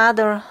Divine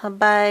Mother,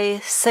 by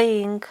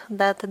saying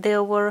that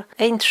there were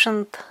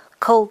ancient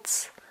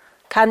cults,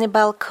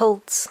 cannibal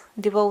cults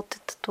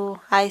devoted to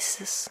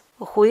Isis,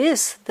 who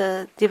is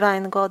the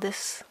Divine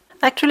Goddess?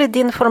 Actually, the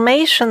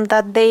information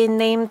that they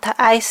named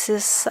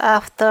Isis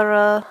after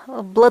a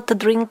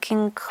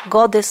blood-drinking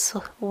goddess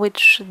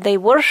which they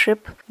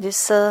worship,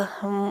 this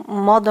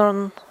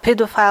modern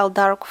pedophile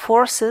dark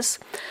forces,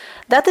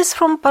 that is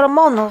from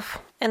Paramonov.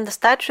 And the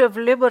Statue of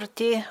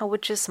Liberty,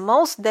 which is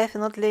most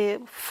definitely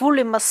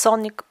fully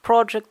Masonic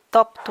project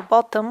top to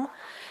bottom,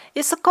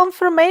 is a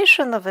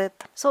confirmation of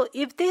it. So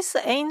if this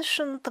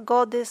ancient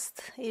goddess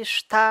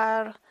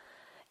Ishtar,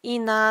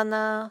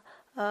 Inanna,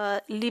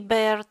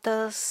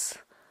 Libertas,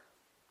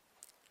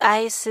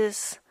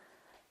 Isis,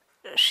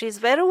 she's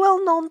very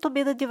well known to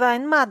be the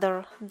Divine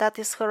Mother. That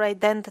is her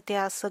identity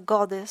as a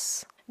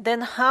goddess.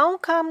 Then how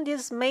come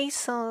these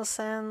Masons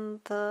and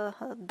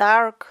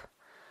dark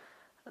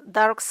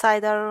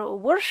side are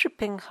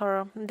worshipping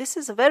her? This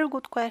is a very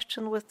good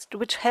question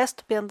which has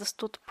to be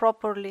understood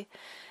properly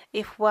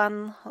if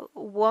one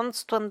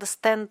wants to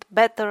understand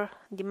better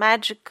the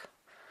magic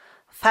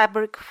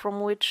fabric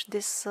from which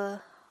this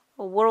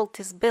world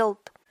is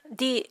built.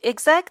 The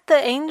exact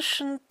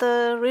ancient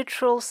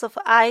rituals of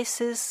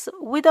Isis,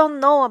 we don't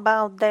know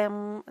about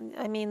them.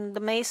 I mean, the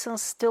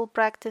Masons still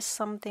practice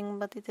something,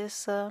 but it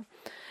is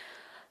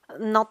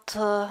not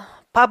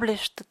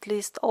published, at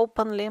least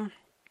openly.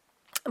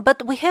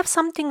 But we have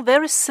something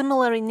very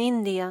similar in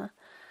India,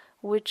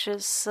 which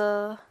is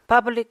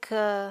public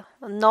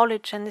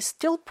knowledge and is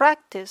still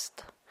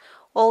practiced,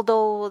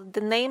 although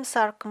the names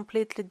are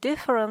completely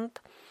different.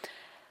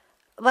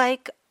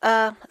 Like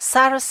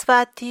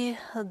Saraswati,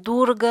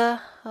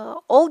 Durga,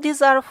 all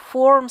these are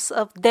forms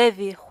of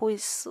Devi, who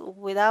is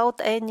without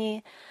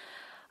any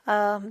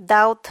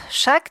doubt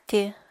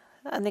Shakti,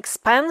 an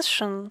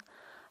expansion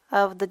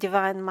of the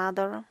Divine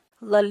Mother.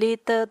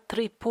 Lalita,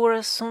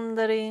 Tripura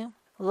Sundari,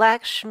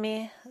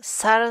 Lakshmi,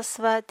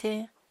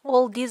 Saraswati,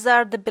 all these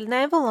are the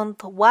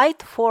benevolent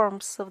white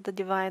forms of the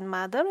Divine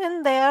Mother,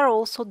 and there are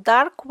also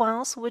dark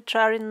ones which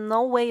are in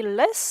no way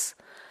less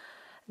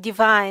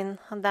divine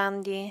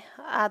than the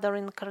other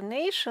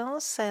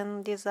incarnations,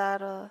 and these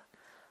are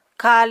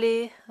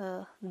Kali,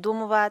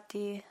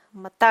 Dhumavati,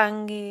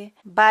 Matangi,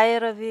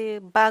 Bhairavi,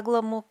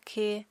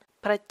 Baglamukhi,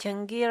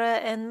 Pratyangira,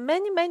 and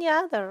many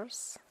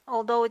others.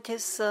 Although it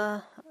is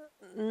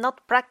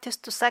not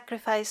practiced to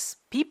sacrifice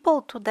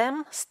people to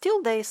them,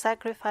 still they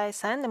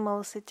sacrifice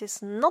animals. It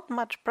is not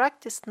much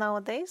practiced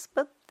nowadays,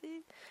 but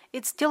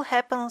it still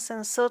happens,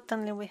 and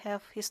certainly we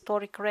have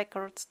historic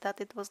records that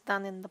it was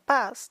done in the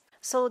past.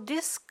 So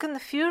this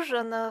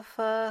confusion of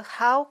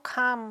how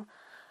come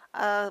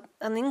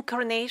an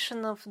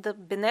incarnation of the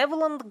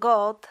benevolent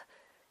God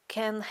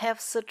can have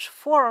such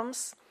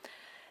forms,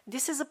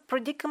 this is a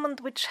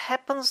predicament which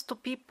happens to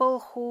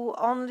people who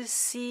only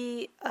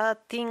see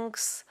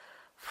things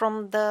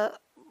from the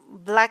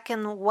black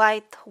and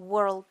white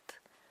world.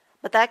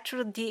 But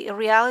actually the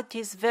reality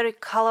is very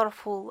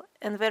colorful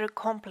and very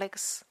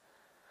complex.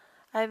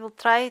 I will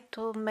try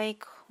to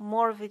make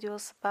more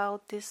videos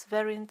about this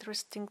very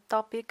interesting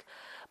topic,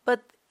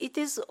 but it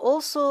is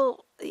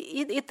also,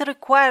 it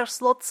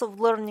requires lots of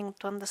learning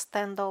to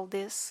understand all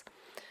this.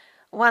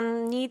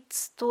 One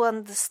needs to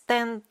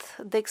understand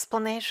the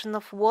explanation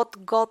of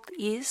what God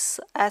is,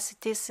 as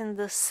it is in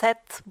the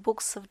Set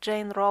books of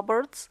Jane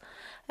Roberts,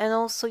 and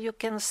also you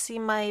can see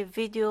my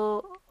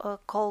video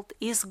called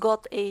Is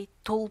God a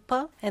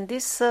Tulpa? And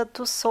these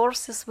two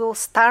sources will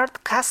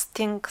start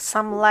casting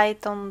some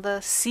light on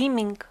the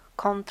seeming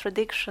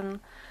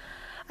contradiction.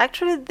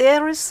 Actually,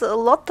 there is a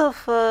lot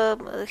of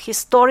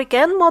historic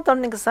and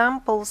modern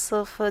examples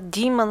of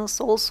demons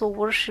also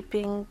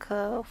worshipping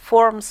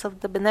forms of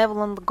the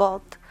benevolent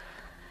God.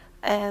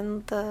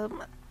 And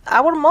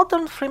our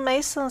modern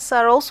Freemasons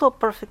are also a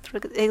perfect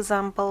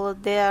example.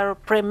 They are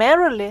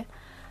primarily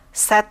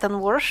Satan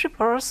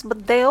worshippers,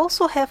 but they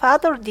also have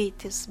other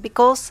deities,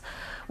 because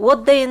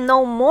what they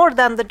know more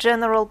than the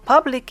general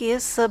public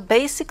is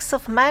basics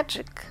of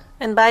magic.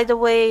 And by the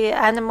way,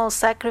 animal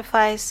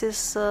sacrifice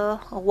is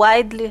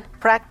widely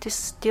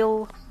practiced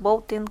still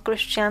both in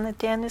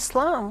Christianity and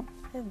Islam.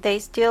 They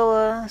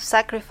still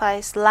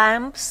sacrifice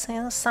lambs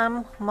in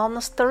some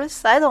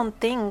monasteries. I don't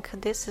think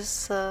this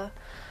is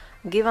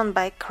given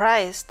by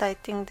Christ. I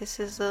think this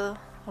is a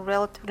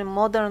relatively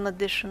modern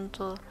addition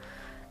to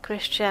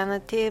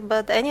Christianity.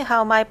 But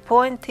anyhow, my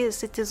point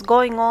is, it is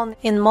going on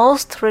in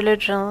most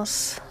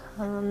religions,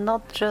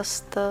 not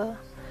just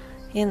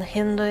in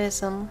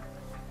Hinduism.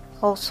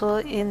 Also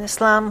in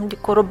Islam, the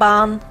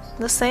Qurban,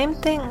 the same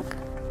thing.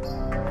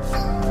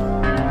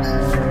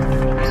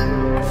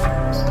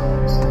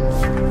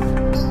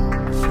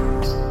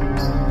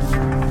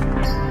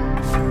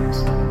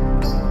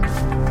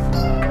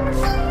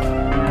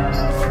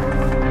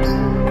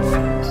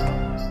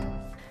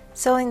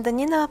 So in the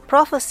Nina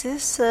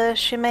Prophecies,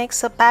 she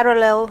makes a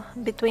parallel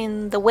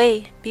between the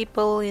way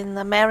people in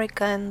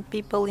America and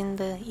people in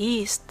the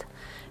East,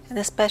 and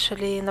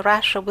especially in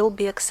Russia, will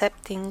be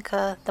accepting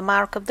the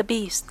mark of the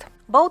beast.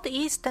 Both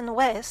East and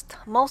West,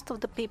 most of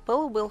the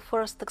people will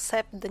first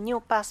accept the new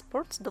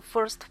passports, the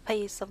first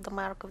phase of the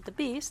mark of the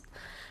beast,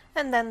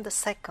 and then the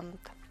second.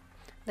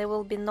 There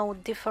will be no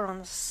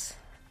difference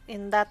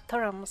in that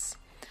terms.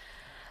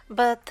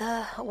 But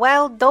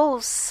while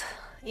those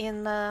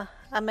in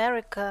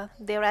America,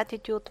 their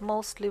attitude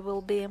mostly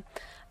will be,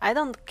 I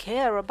don't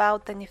care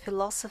about any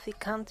philosophy,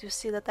 can't you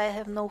see that I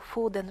have no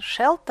food and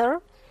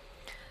shelter?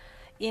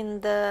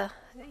 In the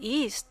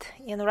East,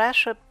 in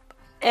Russia,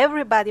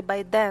 everybody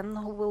by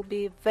then will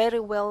be very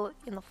well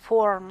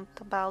informed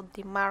about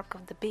the mark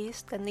of the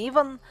beast, and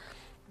even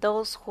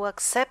those who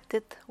accept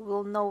it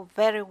will know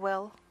very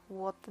well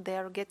what they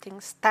are getting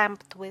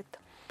stamped with.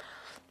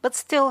 But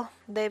still,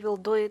 they will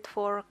do it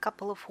for a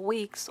couple of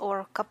weeks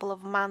or a couple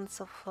of months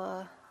of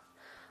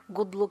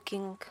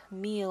good-looking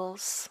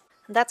meals.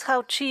 That's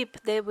how cheap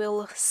they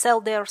will sell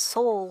their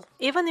soul,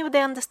 even if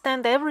they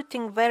understand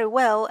everything very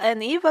well,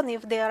 and even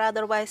if they are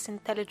otherwise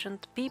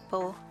intelligent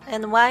people.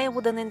 And why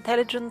would an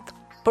intelligent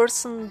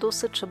person do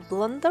such a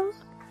blunder?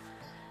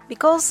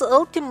 Because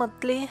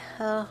ultimately,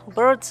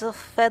 birds of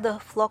feather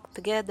flock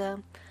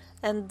together,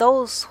 and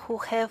those who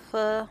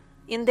have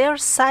in their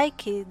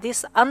psyche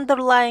these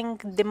underlying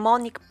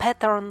demonic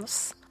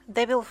patterns,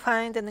 they will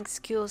find an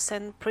excuse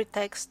and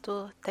pretext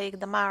to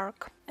take the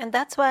mark. And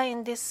that's why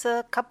in this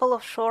couple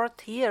of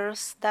short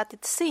years that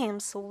it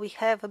seems we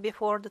have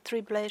before the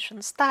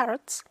tribulation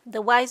starts,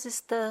 the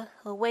wisest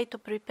way to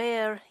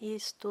prepare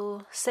is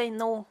to say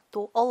no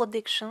to all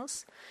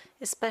addictions,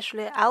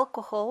 especially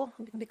alcohol,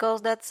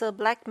 because that's a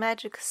black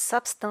magic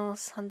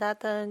substance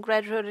that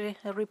gradually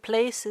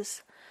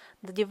replaces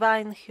the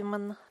divine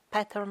human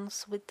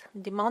patterns with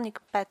demonic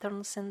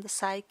patterns in the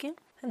psyche.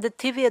 And the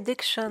TV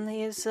addiction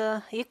is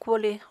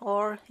equally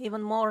or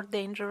even more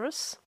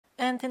dangerous.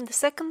 And in the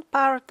second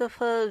part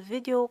of a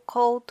video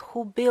called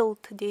Who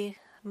Built the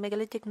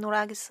Megalithic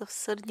Nuraghes of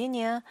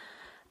Sardinia,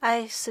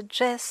 I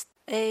suggest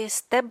a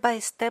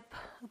step-by-step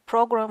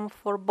program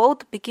for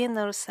both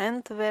beginners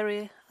and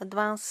very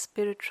advanced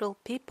spiritual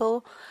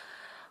people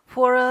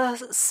for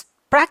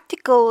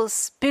practical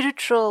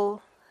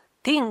spiritual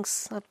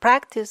things, a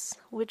practice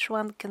which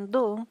one can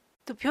do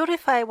to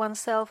purify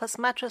oneself as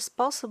much as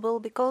possible,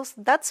 because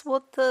that's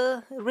what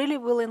really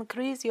will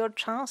increase your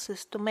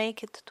chances to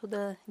make it to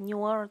the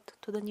new earth,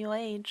 to the new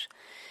age.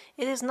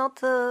 It is not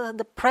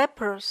the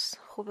preppers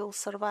who will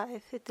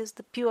survive, it is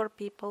the pure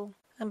people.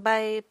 And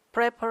by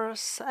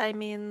preppers, I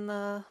mean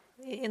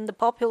in the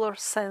popular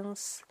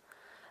sense,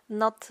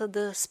 not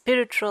the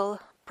spiritual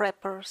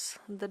preppers,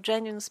 the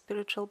genuine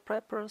spiritual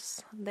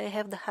preppers. They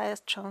have the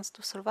highest chance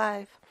to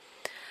survive.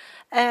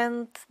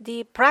 And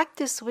the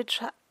practice which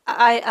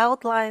I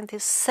outlined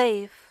is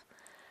safe.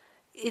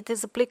 It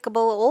is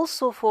applicable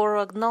also for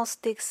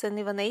agnostics and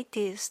even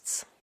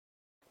atheists.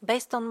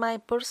 Based on my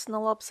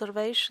personal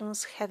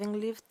observations, having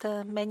lived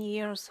many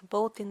years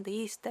both in the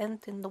East and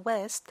in the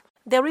West,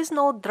 there is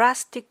no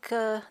drastic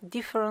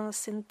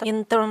difference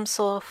in terms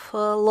of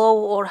low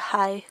or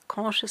high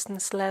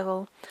consciousness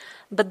level,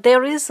 but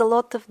there is a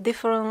lot of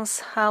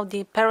difference how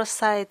the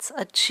parasites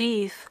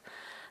achieve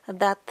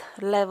that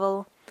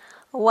level.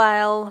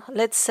 While,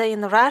 let's say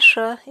in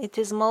Russia, it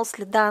is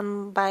mostly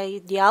done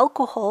by the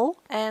alcohol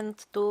and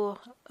to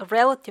a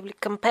relatively,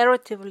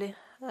 comparatively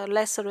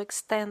lesser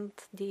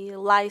extent the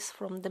lies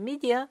from the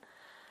media,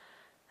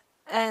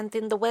 and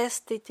in the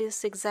West it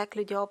is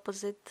exactly the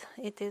opposite.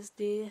 It is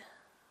the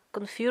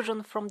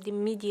confusion from the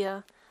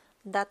media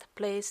that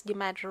plays the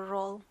major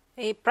role.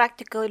 A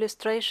practical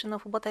illustration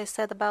of what I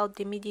said about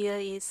the media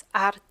is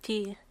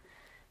RT,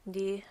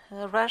 the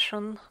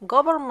Russian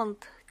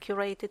government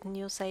curated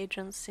news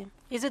agency.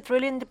 Is it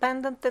really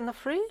independent and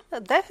free?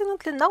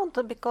 Definitely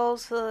not,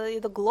 because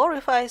it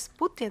glorifies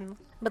Putin.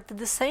 But at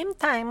the same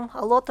time,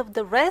 a lot of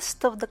the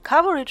rest of the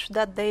coverage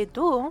that they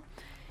do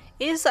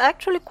is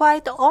actually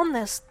quite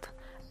honest,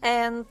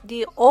 and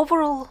the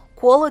overall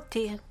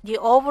quality, the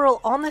overall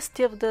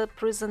honesty of the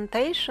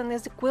presentation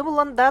is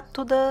equivalent that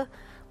to the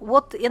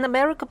what in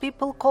America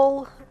people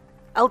call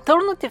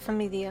alternative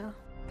media.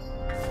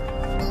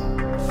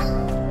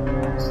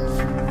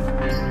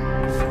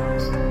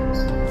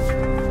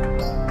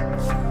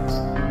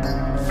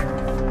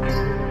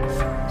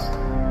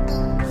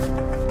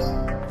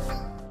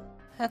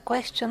 A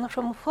question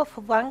from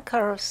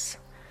Wankers.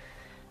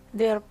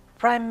 Their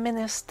Prime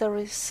Minister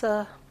is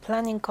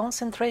planning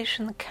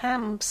concentration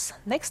camps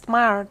next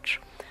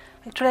March.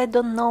 Actually, I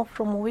don't know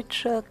from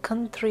which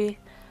country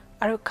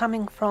are you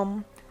coming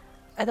from.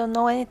 I don't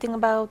know anything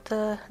about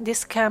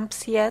these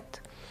camps yet.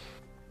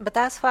 But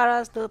as far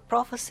as the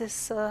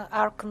prophecies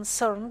are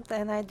concerned,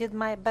 and I did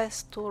my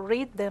best to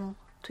read them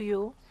to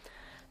you,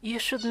 you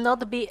should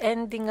not be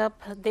ending up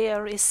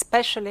there,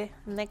 especially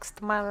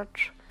next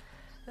March.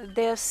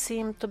 There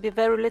seemed to be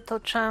very little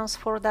chance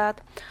for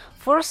that.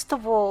 First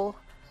of all,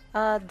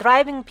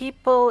 driving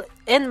people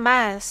en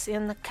masse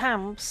in the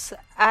camps.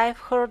 I've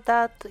heard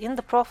that in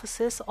the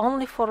prophecies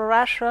only for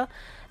Russia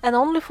and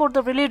only for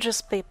the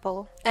religious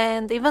people.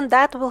 And even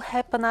that will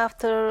happen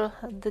after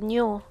the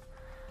new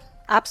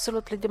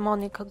absolutely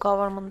demonic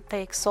government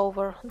takes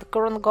over. The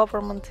current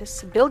government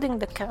is building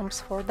the camps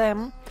for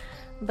them,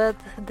 but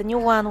the new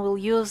one will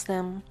use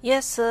them.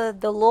 Yes,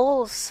 the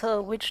laws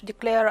which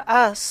declare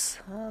us,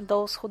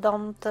 those who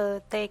don't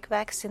take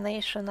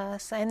vaccination,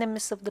 as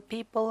enemies of the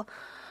people,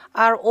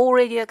 are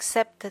already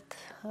accepted,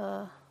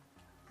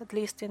 at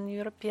least in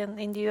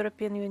the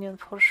European Union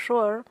for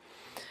sure.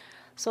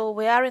 So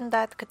we are in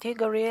that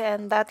category,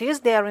 and that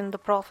is there in the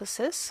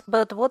prophecies.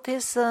 But what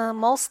is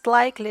most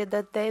likely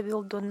that they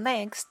will do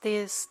next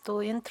is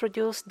to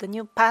introduce the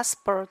new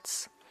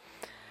passports,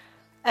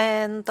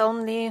 and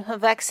only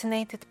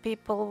vaccinated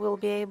people will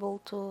be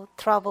able to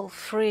travel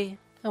free.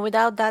 And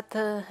without that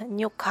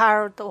new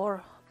card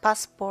or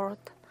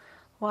passport,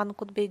 one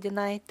could be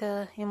denied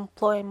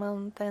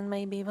employment and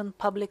maybe even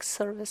public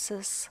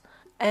services,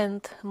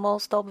 and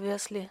most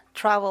obviously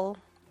travel.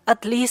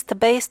 At least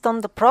based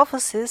on the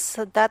prophecies,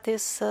 that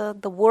is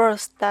the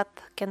worst that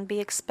can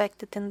be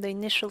expected in the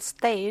initial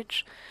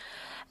stage,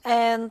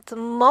 and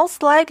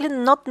most likely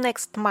not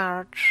next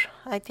March.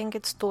 I think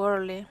it's too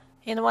early.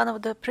 In one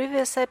of the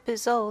previous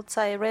episodes,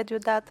 I read you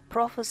that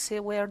prophecy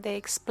where they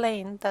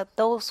explained that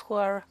those who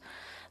are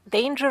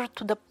danger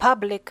to the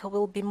public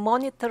will be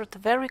monitored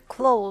very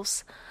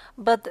close,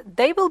 but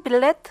they will be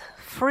let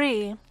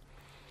free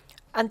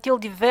until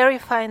the very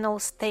final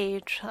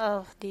stage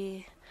of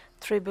the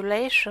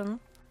tribulation,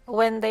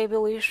 when they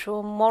will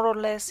issue more or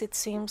less, it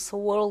seems, a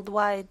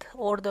worldwide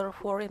order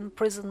for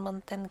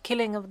imprisonment and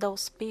killing of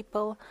those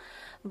people.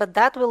 But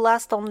that will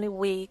last only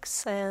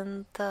weeks,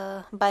 and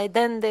by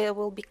then there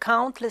will be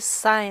countless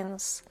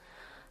signs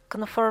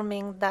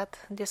confirming that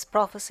these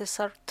prophecies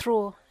are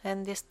true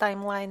and this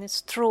timeline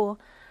is true,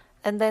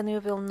 and then you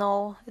will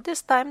know it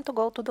is time to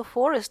go to the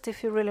forest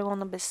if you really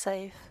want to be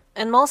safe.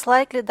 And most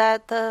likely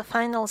that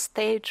final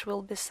stage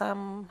will be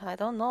some,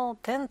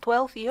 10,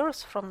 12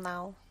 years from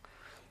now,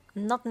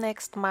 not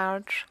next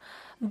March.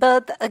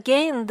 But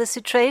again, the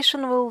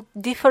situation will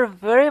differ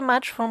very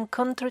much from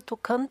country to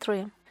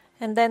country.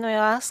 And then we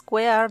ask,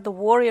 where are the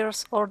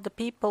warriors or the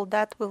people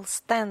that will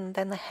stand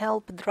and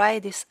help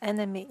drive this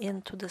enemy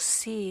into the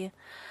sea?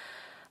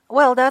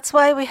 Well, that's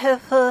why we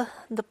have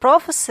the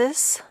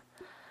prophecies,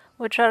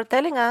 which are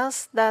telling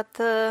us that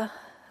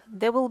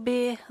there will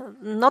be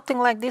nothing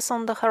like this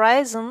on the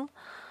horizon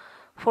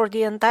for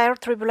the entire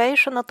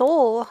tribulation at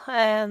all,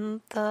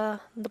 and the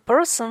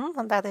person,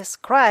 that is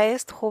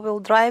Christ, who will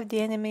drive the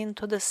enemy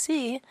into the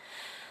sea,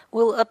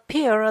 will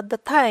appear at the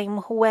time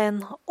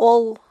when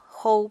all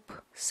hope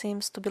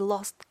seems to be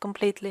lost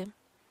completely.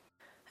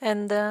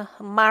 And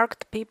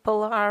marked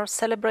people are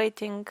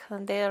celebrating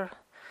their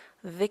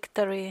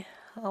victory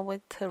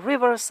with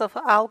rivers of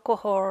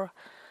alcohol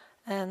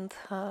and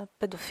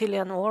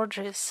pedophilia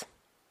orgies,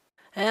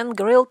 and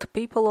grilled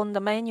people on the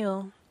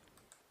menu.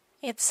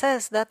 It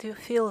says that you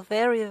feel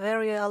very,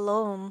 very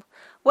alone.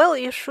 Well,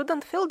 you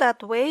shouldn't feel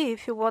that way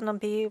if you want to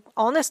be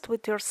honest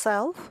with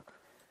yourself,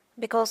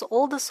 because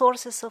all the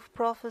sources of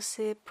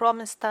prophecy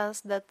promised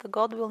us that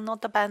God will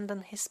not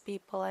abandon His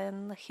people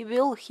and He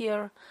will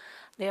hear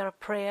their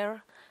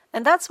prayer.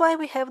 And that's why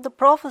we have the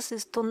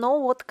prophecies, to know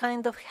what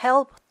kind of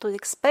help to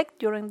expect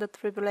during the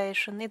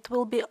tribulation. It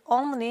will be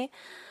only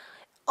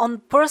on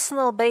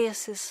personal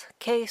basis,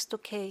 case to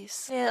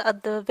case.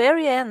 At the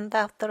very end,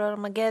 after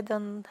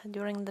Armageddon,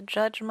 during the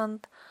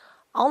judgment,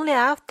 only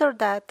after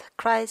that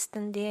Christ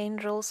and the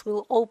angels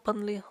will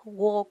openly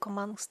walk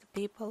amongst the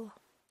people.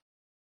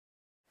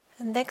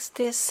 And next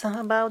is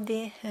about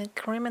the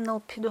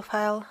criminal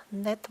pedophile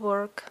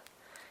network.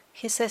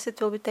 He says it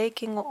will be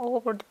taking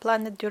over the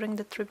planet during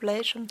the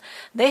tribulation.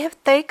 They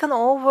have taken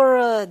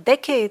over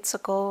decades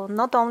ago,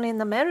 not only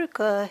in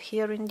America,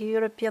 here in the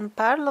European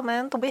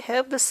Parliament, we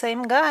have the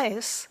same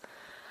guys.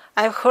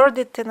 I've heard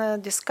it in a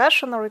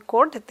discussion or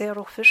recorded their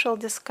official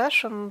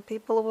discussion.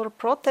 People were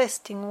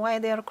protesting why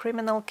their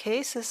criminal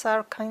cases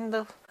are kind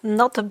of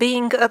not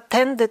being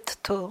attended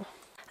to.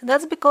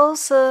 That's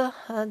because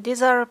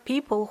these are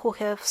people who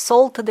have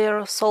sold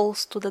their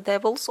souls to the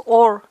devils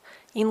or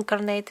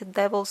incarnated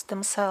devils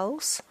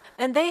themselves,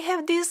 and they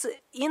have these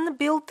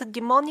inbuilt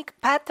demonic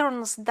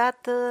patterns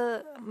that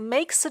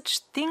make such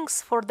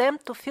things for them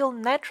to feel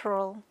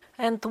natural.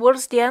 And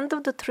towards the end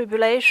of the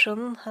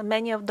tribulation,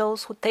 many of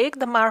those who take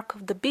the mark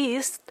of the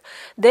beast,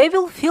 they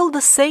will feel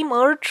the same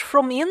urge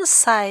from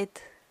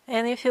inside.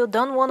 And if you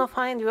don't want to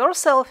find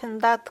yourself in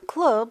that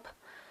club,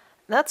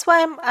 that's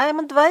why I'm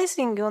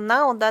advising you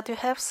now that you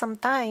have some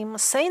time,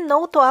 say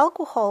no to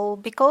alcohol,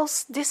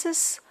 because this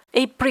is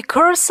a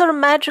precursor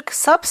magic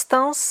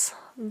substance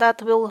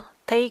that will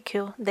take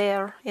you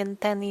there in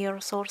 10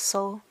 years or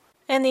so.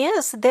 And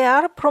yes, they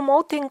are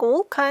promoting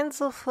all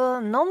kinds of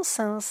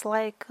nonsense,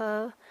 like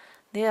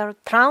they are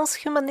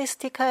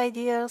transhumanistic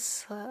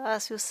ideas,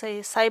 as you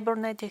say,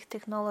 cybernetic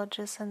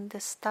technologies and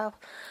this stuff.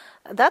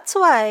 That's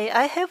why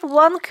I have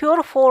one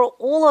cure for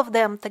all of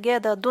them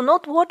together. Do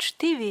not watch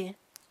TV.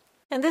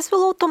 And this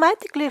will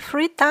automatically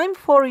free time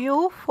for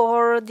you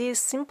for this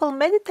simple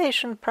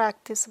meditation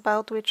practice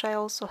about which I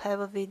also have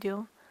a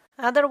video.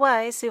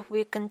 Otherwise, if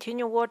we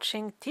continue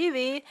watching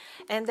TV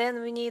and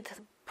then we need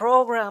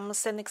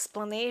programs and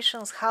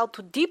explanations how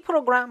to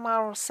deprogram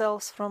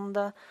ourselves from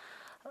the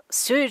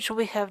sewage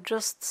we have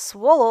just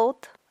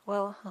swallowed,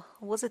 well,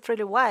 was it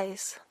really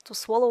wise to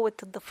swallow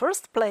it in the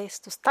first place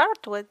to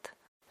start with?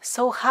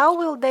 So how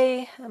will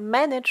they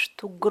manage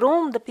to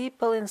groom the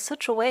people in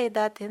such a way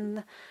that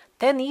in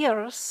 10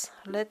 years,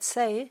 let's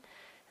say,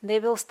 they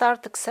will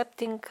start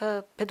accepting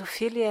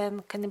pedophilia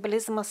and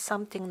cannibalism as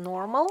something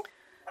normal?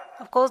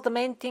 Of course, the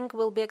main thing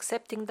will be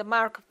accepting the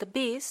mark of the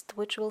beast,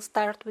 which will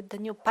start with the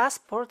new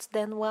passports.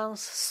 Then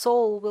one's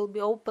soul will be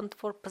opened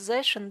for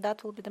possession.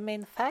 That will be the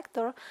main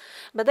factor.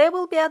 But there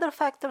will be other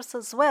factors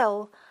as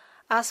well,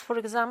 as for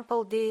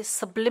example, the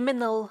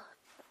subliminal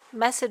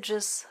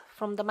messages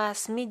from the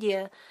mass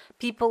media.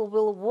 People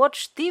will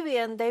watch TV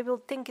and they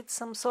will think it's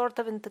some sort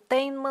of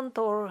entertainment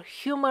or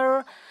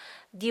humor.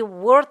 The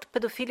word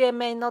pedophilia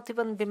may not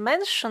even be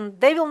mentioned.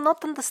 They will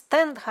not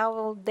understand how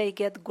will they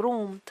get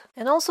groomed.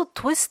 And also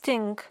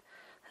twisting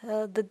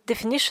the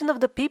definition of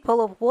the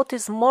people of what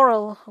is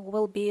moral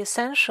will be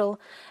essential.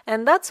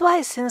 And that's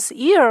why since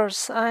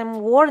years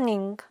I'm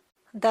warning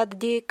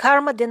that the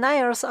karma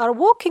deniers are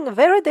walking a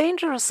very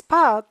dangerous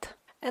path.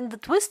 And the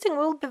twisting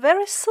will be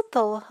very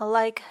subtle,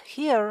 like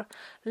here,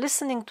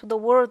 listening to the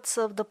words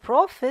of the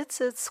prophets,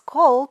 it's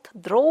called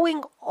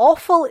drawing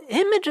awful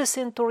images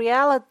into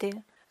reality.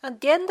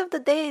 At the end of the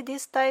day,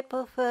 this type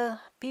of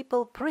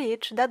people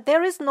preach that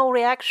there is no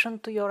reaction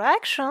to your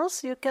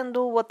actions. You can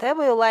do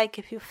whatever you like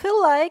if you feel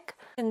like.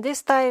 And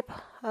this type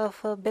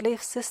of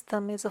belief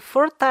system is a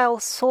fertile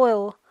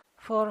soil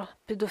for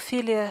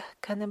pedophilia,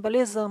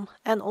 cannibalism,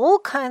 and all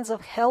kinds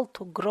of hell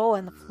to grow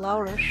and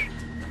flourish.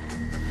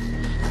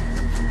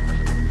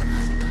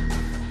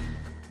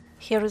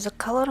 Here is a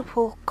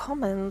colorful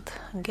comment.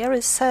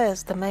 Gary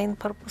says the main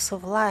purpose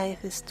of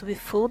life is to be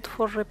food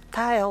for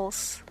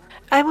reptiles.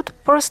 I would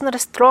personally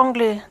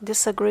strongly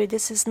disagree.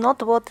 This is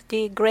not what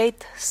the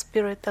great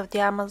spirit of the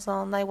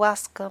Amazon,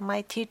 ayahuasca,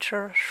 my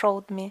teacher,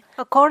 showed me.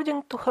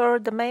 According to her,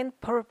 the main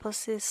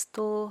purpose is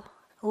to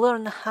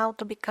learn how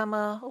to become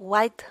a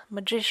white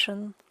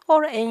magician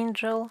or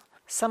angel.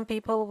 Some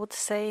people would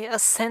say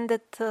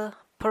ascended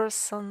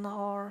person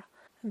or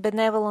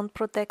benevolent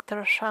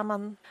protector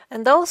shaman.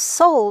 And those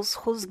souls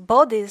whose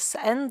bodies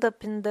end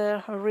up in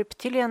the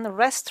reptilian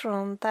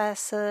restaurant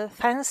as a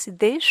fancy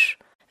dish,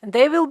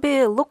 they will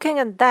be looking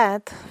at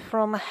that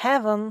from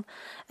heaven,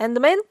 and the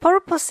main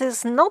purpose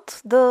is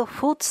not the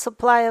food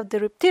supply of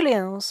the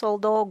reptilians,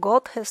 although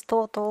God has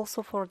taught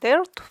also for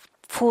their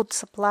food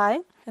supply,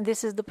 and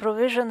this is the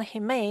provision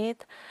He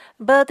made,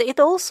 but it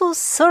also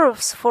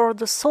serves for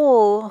the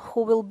soul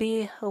who will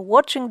be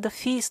watching the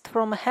feast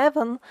from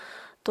heaven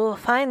to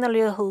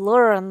finally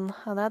learn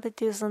that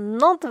it is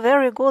not a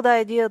very good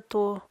idea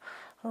to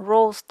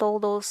roast all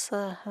those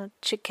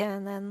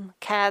chicken and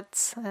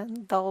cats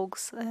and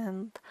dogs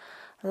and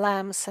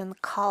lambs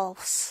and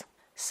calves.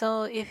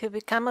 So if you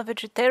become a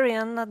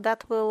vegetarian,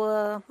 that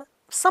will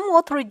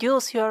somewhat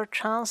reduce your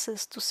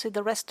chances to see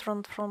the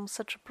restaurant from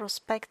such a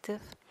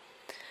perspective,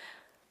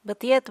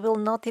 but yet will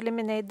not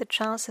eliminate the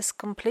chances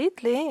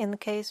completely in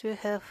case you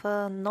have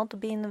not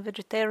been a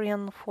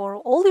vegetarian for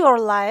all your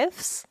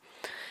lives,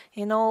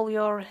 in all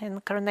your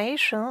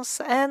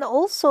incarnations, and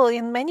also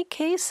in many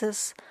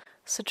cases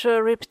such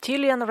a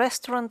reptilian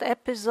restaurant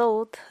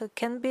episode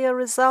can be a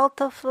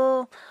result of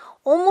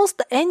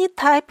almost any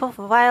type of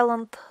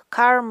violent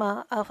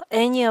karma of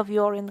any of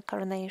your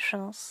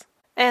incarnations.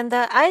 And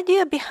the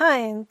idea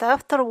behind,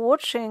 after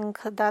watching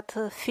that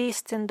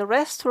feast in the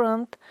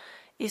restaurant,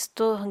 is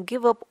to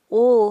give up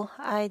all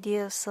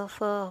ideas of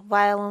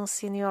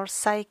violence in your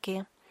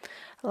psyche.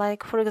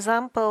 Like, for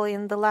example,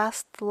 in the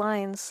last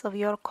lines of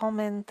your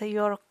comment,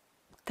 you're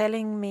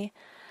telling me,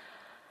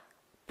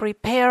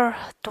 prepare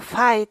to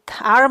fight,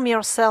 arm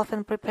yourself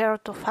and prepare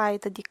to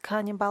fight the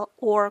cannibal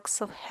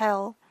orcs of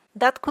hell.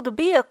 That could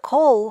be a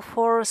call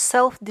for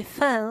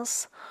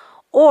self-defense,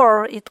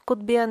 or it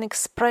could be an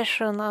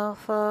expression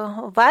of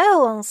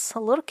violence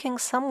lurking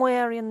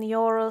somewhere in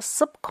your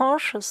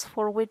subconscious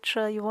for which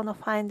you want to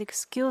find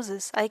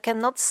excuses. I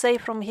cannot say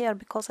from here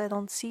because I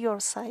don't see your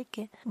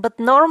psyche. But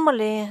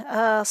normally,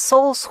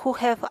 souls who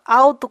have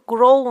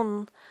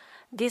outgrown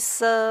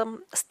this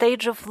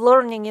stage of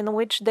learning in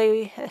which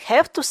they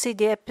have to see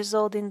the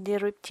episode in the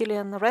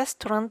reptilian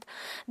restaurant,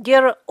 they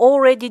are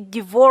already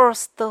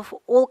divorced of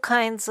all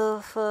kinds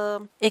of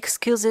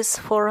excuses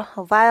for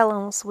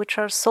violence, which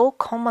are so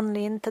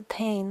commonly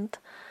entertained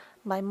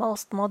by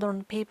most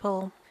modern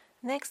people.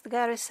 Next,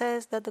 Gary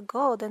says that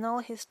God and all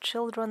his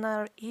children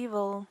are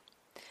evil.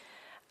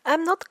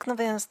 I'm not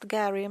convinced,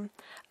 Gary.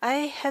 I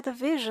had a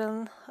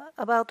vision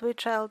about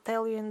which I'll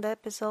tell you in the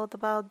episode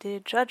about the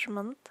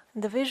judgment.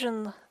 The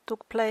vision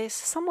took place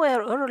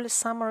somewhere early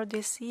summer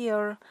this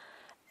year,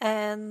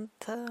 And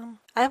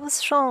I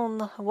was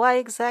shown why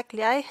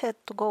exactly I had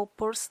to go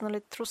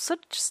personally through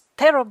such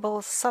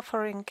terrible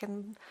suffering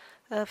and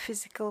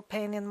physical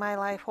pain in my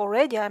life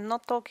already. I'm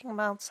not talking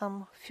about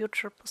some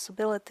future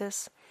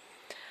possibilities.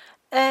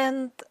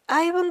 And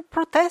I even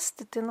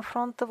protested in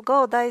front of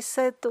God. I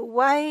said,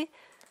 why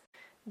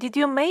did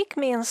you make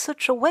me in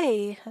such a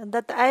way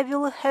that I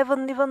will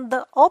haven't even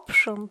the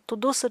option to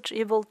do such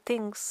evil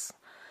things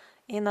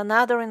in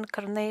another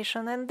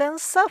incarnation and then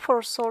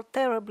suffer so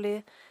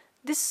terribly?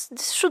 This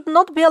should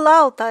not be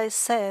allowed, I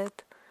said.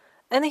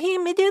 And he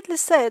immediately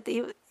said,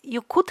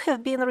 you could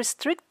have been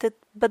restricted,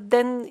 but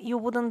then you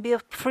wouldn't be a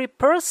free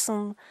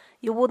person.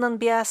 You wouldn't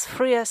be as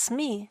free as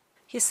me.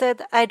 He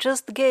said, I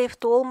just gave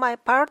to all my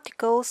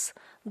particles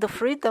the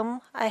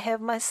freedom I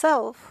have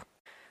myself.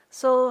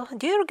 So,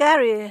 dear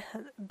Gary,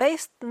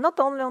 based not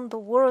only on the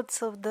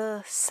words of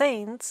the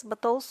saints,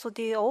 but also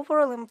the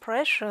overall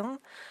impression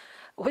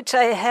which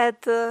I had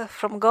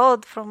from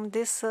God from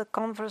this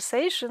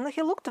conversation,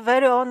 he looked a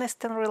very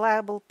honest and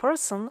reliable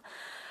person,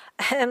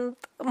 and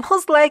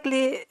most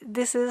likely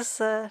this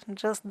is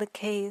just the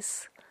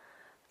case.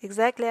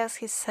 Exactly as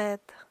he said,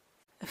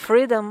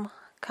 freedom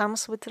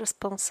comes with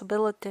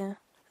responsibility.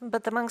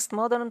 But amongst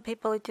modern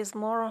people it is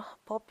more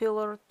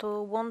popular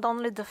to want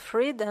only the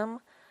freedom,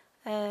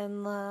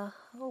 and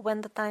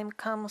when the time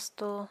comes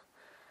to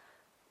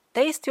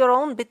taste your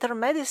own bitter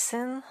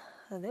medicine,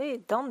 they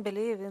don't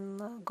believe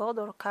in God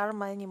or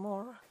karma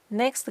anymore.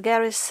 Next,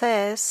 Gary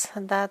says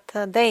that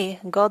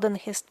God and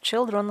his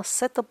children,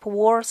 set up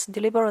wars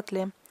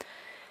deliberately.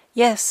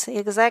 Yes,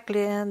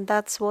 exactly, and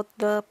that's what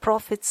the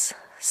prophets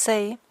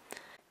say.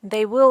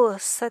 They will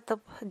set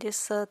up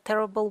these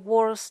terrible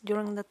wars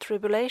during the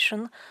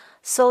tribulation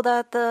so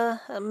that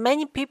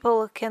many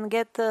people can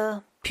get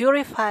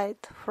purified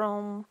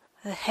from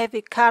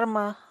heavy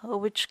karma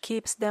which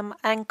keeps them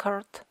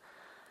anchored,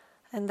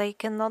 and they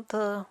cannot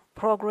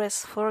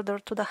progress further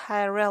to the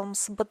higher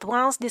realms. But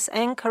once this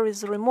anchor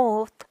is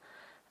removed,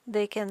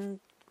 they can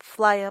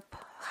fly up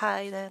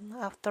high then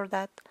after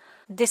that.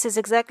 This is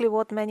exactly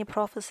what many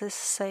prophecies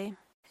say.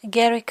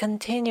 Gary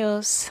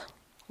continues,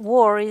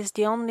 war is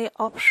the only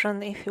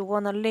option if you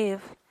want to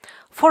live.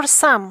 For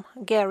some,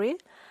 Gary,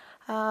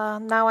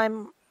 now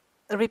I'm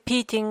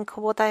repeating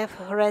what I've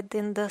read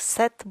in the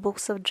set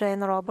books of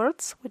Jane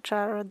Roberts, which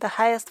are the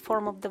highest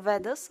form of the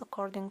Vedas,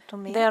 according to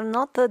me. They are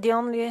not the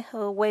only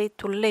way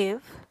to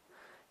live.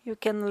 You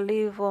can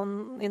live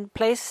in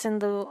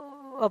places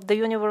of the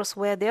universe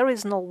where there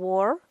is no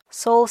war.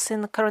 Souls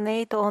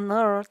incarnate on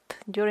earth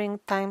during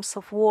times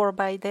of war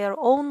by their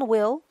own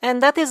will,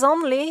 and that is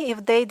only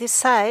if they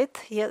decide,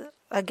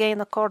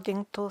 again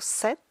according to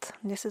Seth,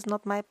 this is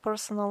not my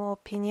personal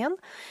opinion,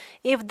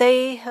 if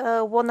they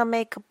want to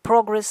make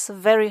progress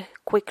very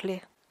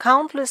quickly.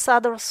 Countless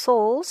other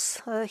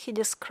souls, he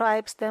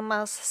describes them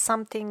as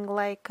something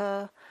like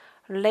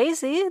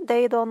lazy.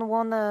 They don't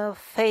want to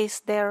face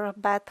their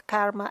bad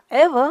karma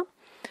ever,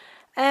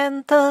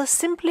 and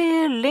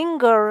simply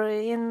linger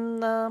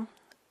in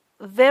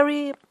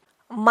very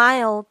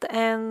mild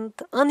and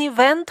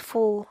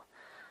uneventful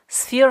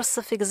spheres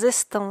of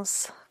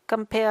existence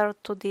compared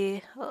to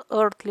the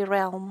earthly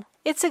realm.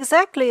 It's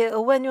exactly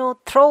when you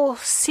throw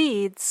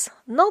seeds,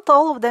 not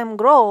all of them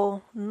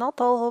grow,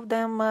 not all of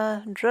them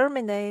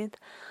germinate.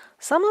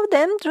 Some of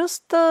them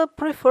just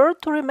prefer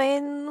to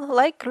remain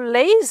like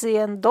lazy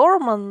and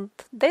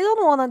dormant. They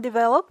don't want to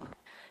develop.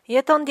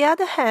 Yet on the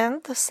other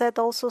hand, Seth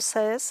also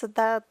says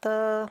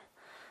that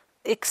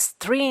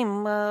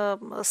extreme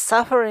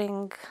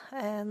suffering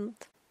and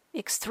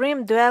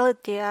extreme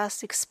duality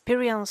as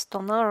experienced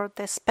on earth,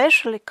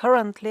 especially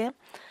currently,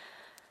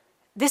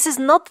 this is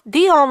not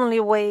the only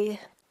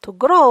way to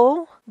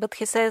grow, but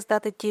he says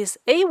that it is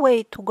a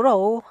way to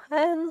grow,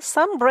 and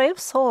some brave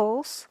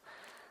souls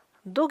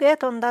do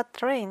get on that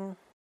train.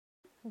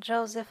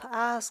 Joseph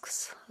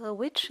asks,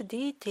 which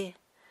deity?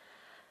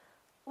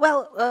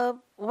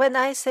 Well, when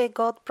I say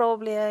God,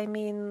 probably I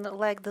mean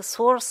like the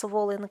source of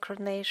all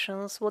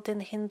incarnations, what in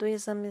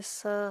Hinduism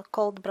is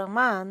called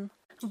Brahman.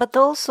 But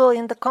also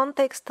in the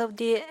context of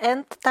the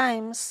end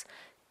times,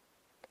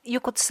 you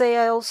could say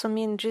I also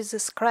mean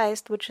Jesus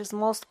Christ, which is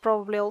most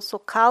probably also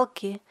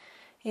Kalki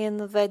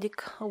in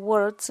Vedic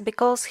words,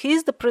 because he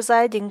is the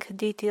presiding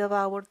deity of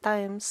our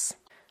times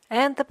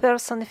and the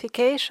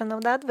personification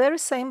of that very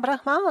same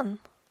Brahman.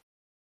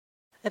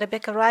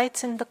 Rebecca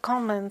writes in the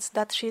comments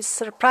that she is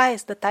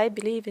surprised that I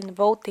believe in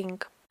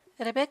voting.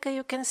 Rebecca,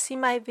 you can see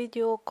my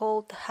video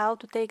called How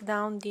to Take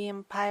Down the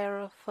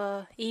Empire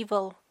of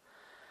Evil,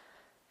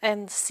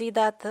 and see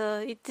that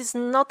it is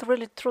not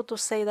really true to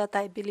say that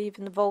I believe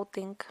in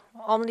voting,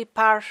 only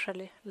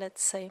partially,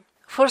 let's say.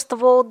 First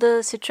of all,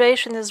 the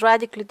situation is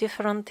radically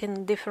different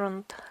in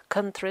different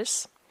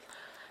countries,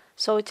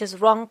 so it is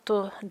wrong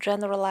to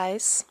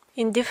generalize.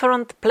 In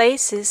different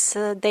places,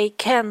 they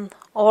can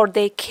or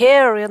they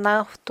care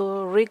enough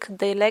to rig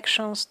the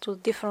elections to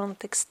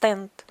different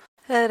extent.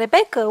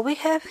 Rebecca, we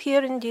have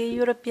here in the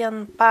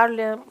European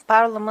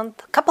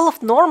Parliament a couple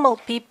of normal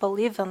people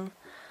even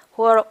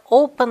who are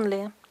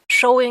openly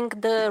showing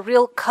the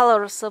real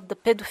colors of the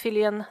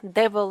pedophilian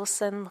devils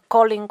and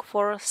calling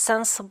for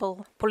sensible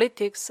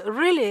politics,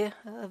 really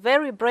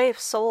very brave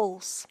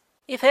souls.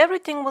 If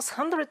everything was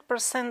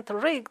 100%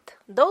 rigged,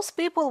 those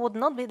people would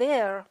not be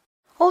there.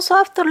 Also,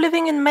 after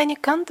living in many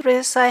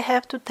countries, I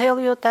have to tell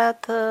you that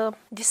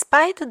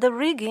despite the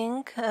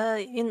rigging,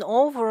 in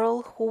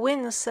overall, who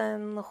wins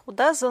and who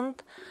doesn't,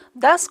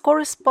 does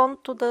correspond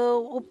to the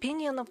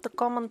opinion of the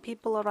common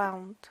people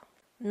around.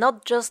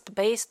 Not just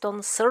based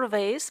on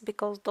surveys,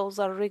 because those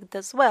are rigged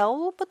as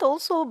well, but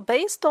also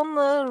based on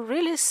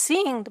really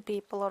seeing the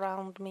people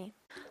around me.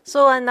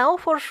 So I know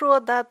for sure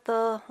that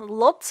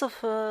lots of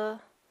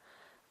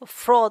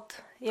fraud,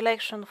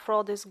 election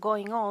fraud is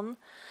going on,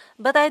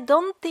 but I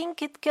don't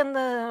think it can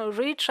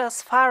reach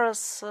as far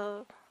as,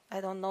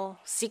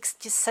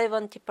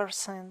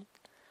 60-70%.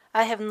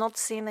 I have not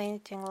seen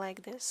anything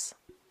like this.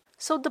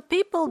 So the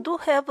people do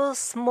have a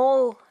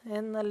small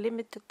and a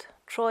limited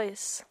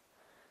choice,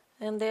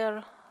 and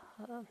they're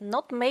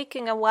not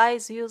making a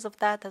wise use of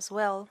that as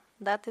well.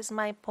 That is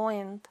my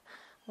point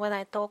when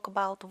I talk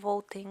about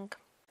voting.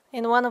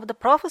 In one of the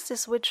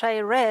prophecies which I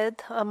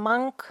read, a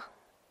monk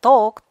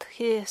talked.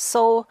 He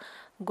saw a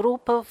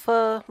group of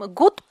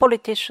good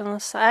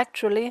politicians,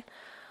 actually,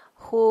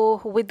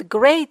 who with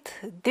great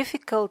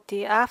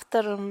difficulty,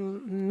 after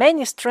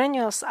many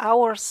strenuous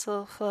hours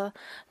of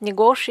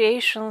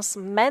negotiations,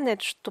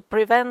 managed to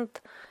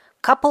prevent a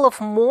couple of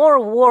more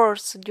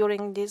wars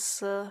during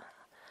this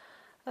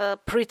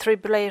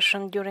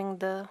pre-tribulation, during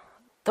the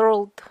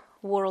Third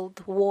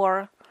World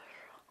War,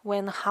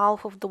 when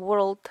half of the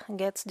world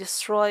gets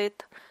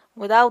destroyed.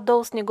 Without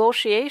those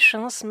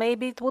negotiations,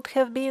 maybe it would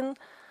have been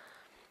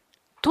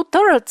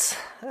 2/3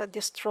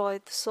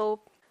 destroyed. So,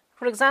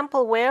 for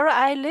example, where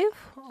I live,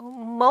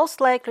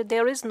 most likely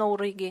there is no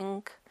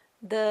rigging.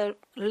 The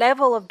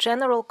level of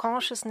general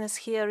consciousness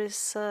here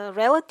is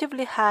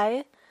relatively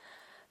high.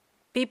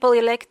 People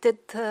elected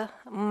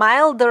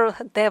milder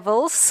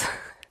devils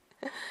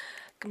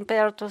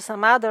compared to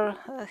some other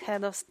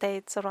head of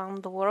states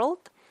around the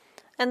world.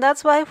 And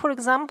that's why, for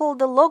example,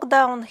 the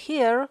lockdown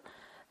here,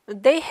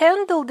 they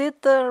handled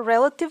it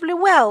relatively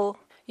well.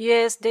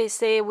 Yes, they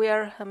say we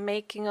are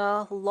making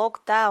a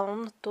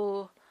lockdown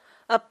to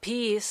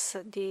appease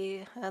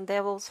the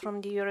devils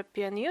from the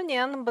European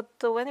Union, but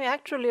when you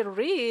actually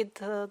read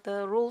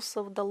the rules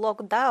of the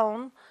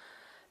lockdown,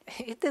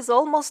 it is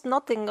almost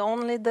nothing.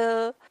 Only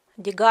the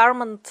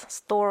garment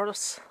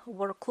stores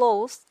were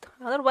closed.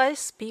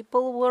 Otherwise,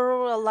 people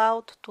were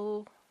allowed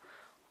to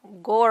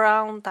go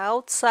around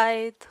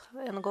outside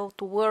and go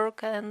to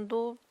work and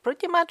do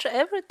pretty much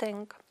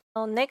everything.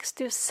 Now, next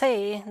you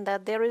say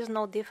that there is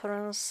no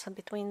difference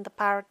between the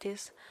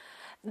parties.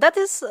 That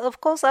is, of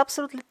course,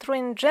 absolutely true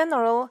in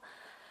general,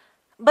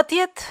 but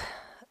yet,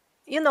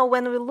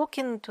 when we look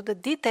into the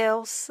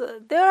details,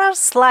 there are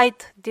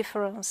slight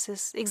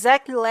differences,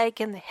 exactly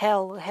like in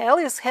hell. Hell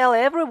is hell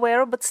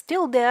everywhere, but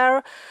still there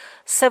are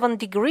 7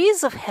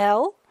 degrees of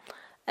hell,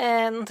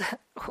 and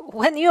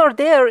when you're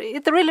there,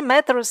 it really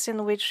matters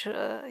in which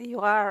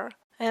you are.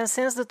 And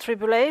since the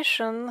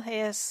tribulation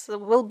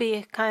will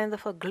be kind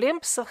of a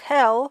glimpse of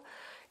hell,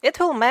 it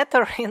will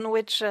matter in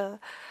which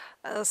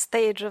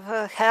stage of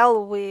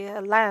hell we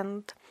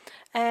land.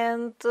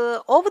 And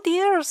over the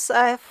years,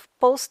 I've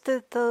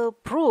posted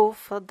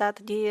proof that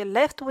the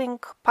left-wing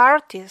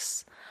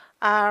parties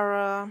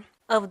are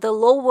of the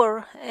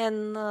lower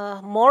and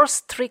more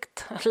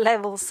strict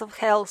levels of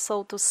hell,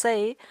 so to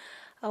say,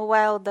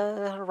 while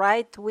the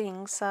right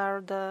wings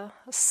are the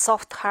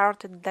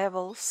soft-hearted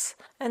devils.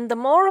 And the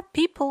more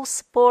people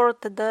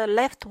support the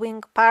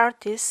left-wing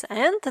parties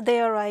and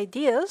their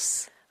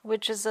ideas,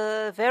 which is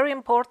a very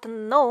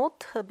important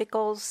note,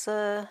 because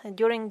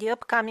during the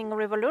upcoming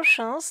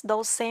revolutions,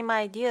 those same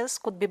ideas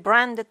could be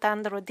branded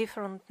under a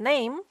different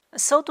name.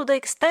 So to the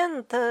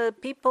extent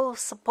people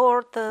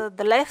support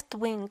the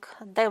left-wing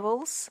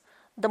devils,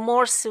 the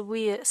more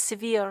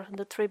severe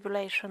the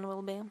tribulation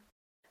will be.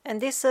 And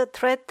this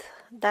threat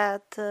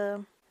that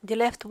the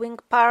left-wing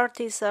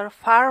parties are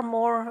far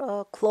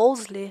more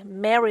closely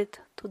married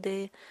to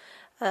the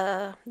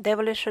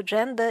devilish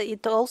agenda,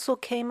 it also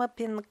came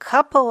up in a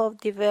couple of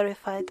the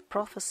verified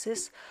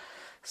prophecies,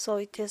 so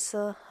it is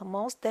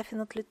most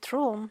definitely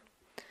true.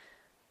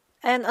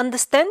 And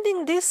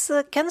understanding this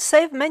can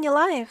save many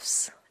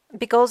lives,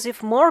 because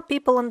if more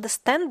people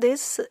understand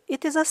this,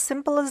 it is as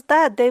simple as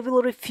that. They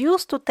will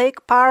refuse to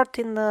take part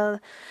in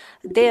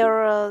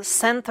their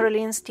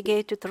centrally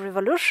instigated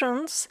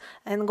revolutions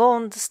and go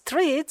on the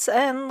streets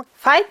and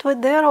fight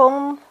with their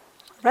own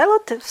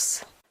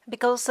relatives.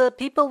 Because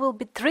people will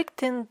be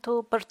tricked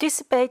into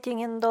participating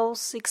in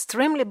those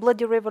extremely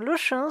bloody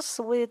revolutions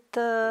with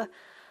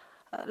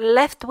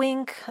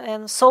left-wing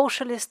and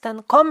socialist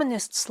and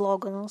communist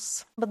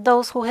slogans. But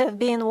those who have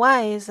been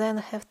wise and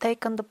have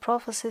taken the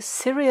prophecies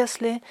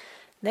seriously,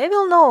 they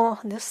will know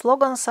the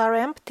slogans are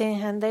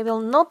empty, and they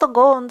will not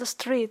go on the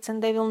streets,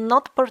 and they will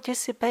not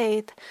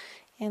participate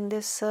in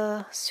these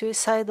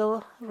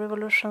suicidal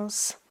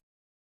revolutions.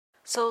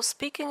 So,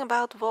 speaking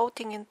about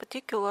voting in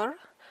particular,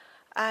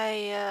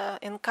 I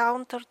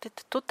encountered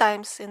it 2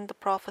 times in the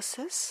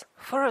prophecies.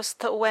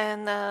 First,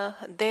 when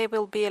they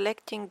will be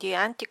electing the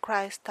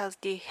Antichrist as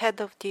the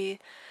head of the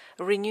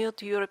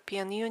renewed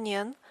European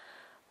Union.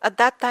 At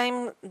that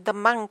time, the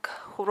monk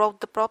who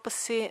wrote the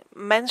prophecy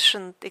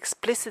mentioned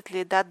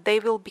explicitly that they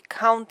will be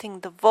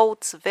counting the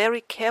votes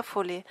very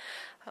carefully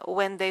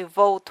when they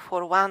vote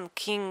for one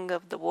king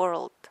of the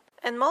world.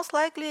 And most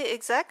likely,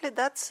 exactly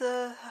that's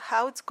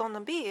how it's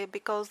gonna be,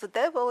 because the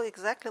devil,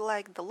 exactly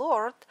like the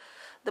Lord,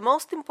 the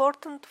most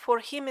important for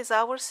him is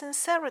our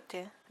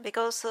sincerity,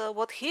 because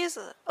what he is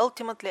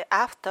ultimately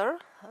after,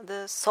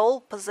 the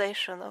soul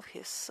possession of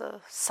his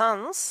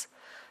sons,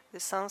 the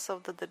sons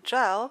of the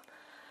Dajjal,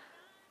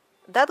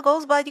 that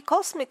goes by the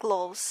cosmic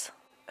laws.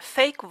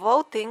 Fake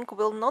voting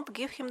will not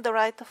give him the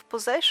right of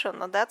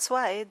possession, and that's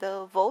why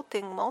the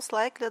voting most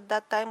likely at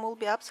that time will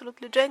be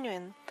absolutely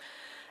genuine.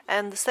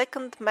 And the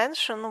second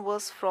mention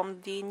was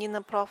from the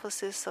Nina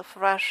Prophecies of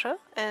Russia,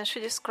 and she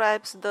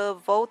describes the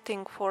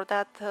voting for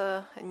that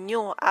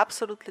new,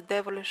 absolutely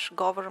devilish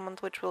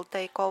government which will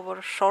take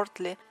over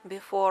shortly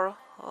before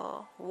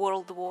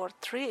World War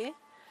III.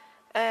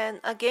 And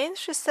again,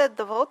 she said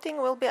the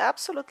voting will be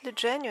absolutely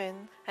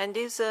genuine, and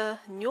these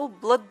new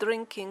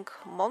blood-drinking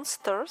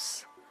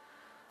monsters,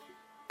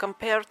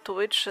 compared to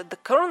which the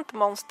current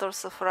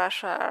monsters of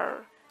Russia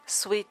are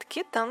sweet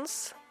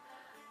kittens,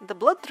 the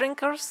blood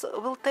drinkers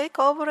will take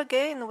over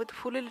again with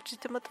fully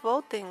legitimate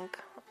voting.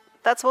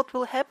 That's what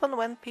will happen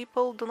when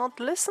people do not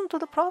listen to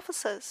the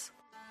prophecies.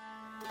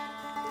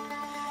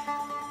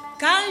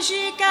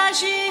 Kaji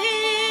kaji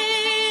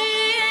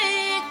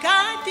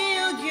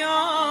katil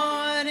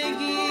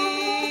gyorgi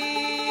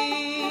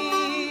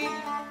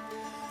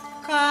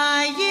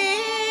kaji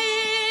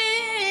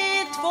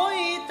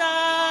tvoita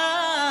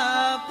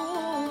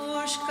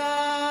pushka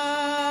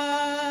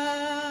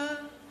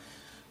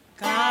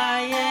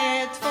kaji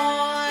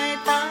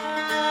tvoita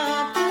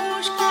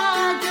pushka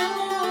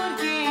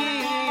gyorgi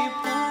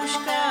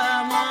pushka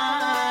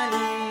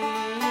mali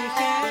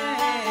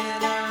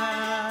hera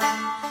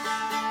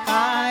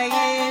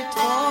kaji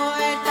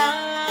tvoita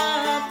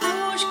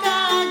pushka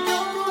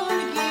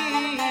gyorgi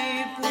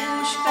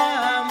pushka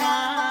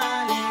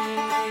mali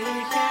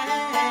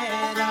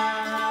hera.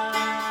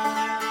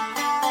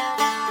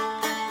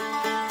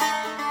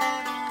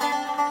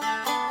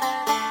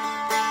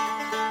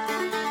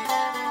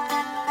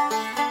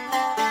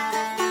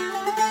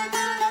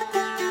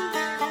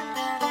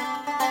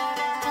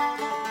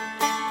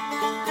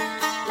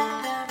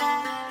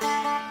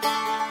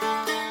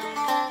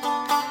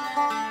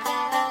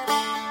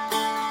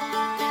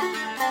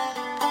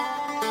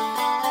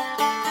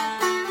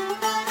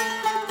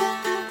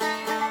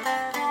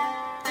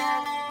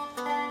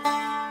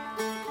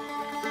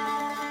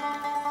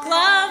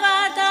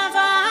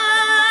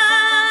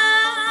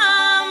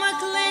 Clavadavam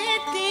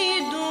atleti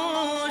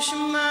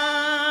dushman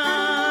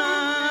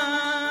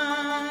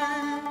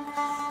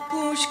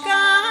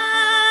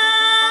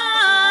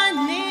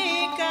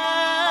pushkanika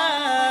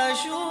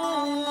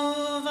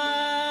juva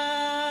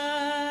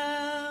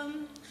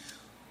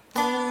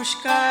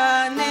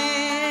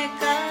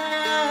pushkanika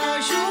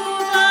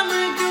juvam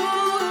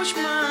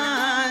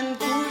dushman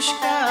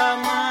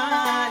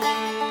pushkamani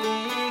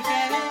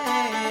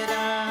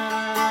hera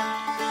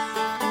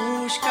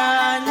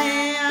pushkane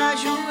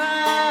ajuva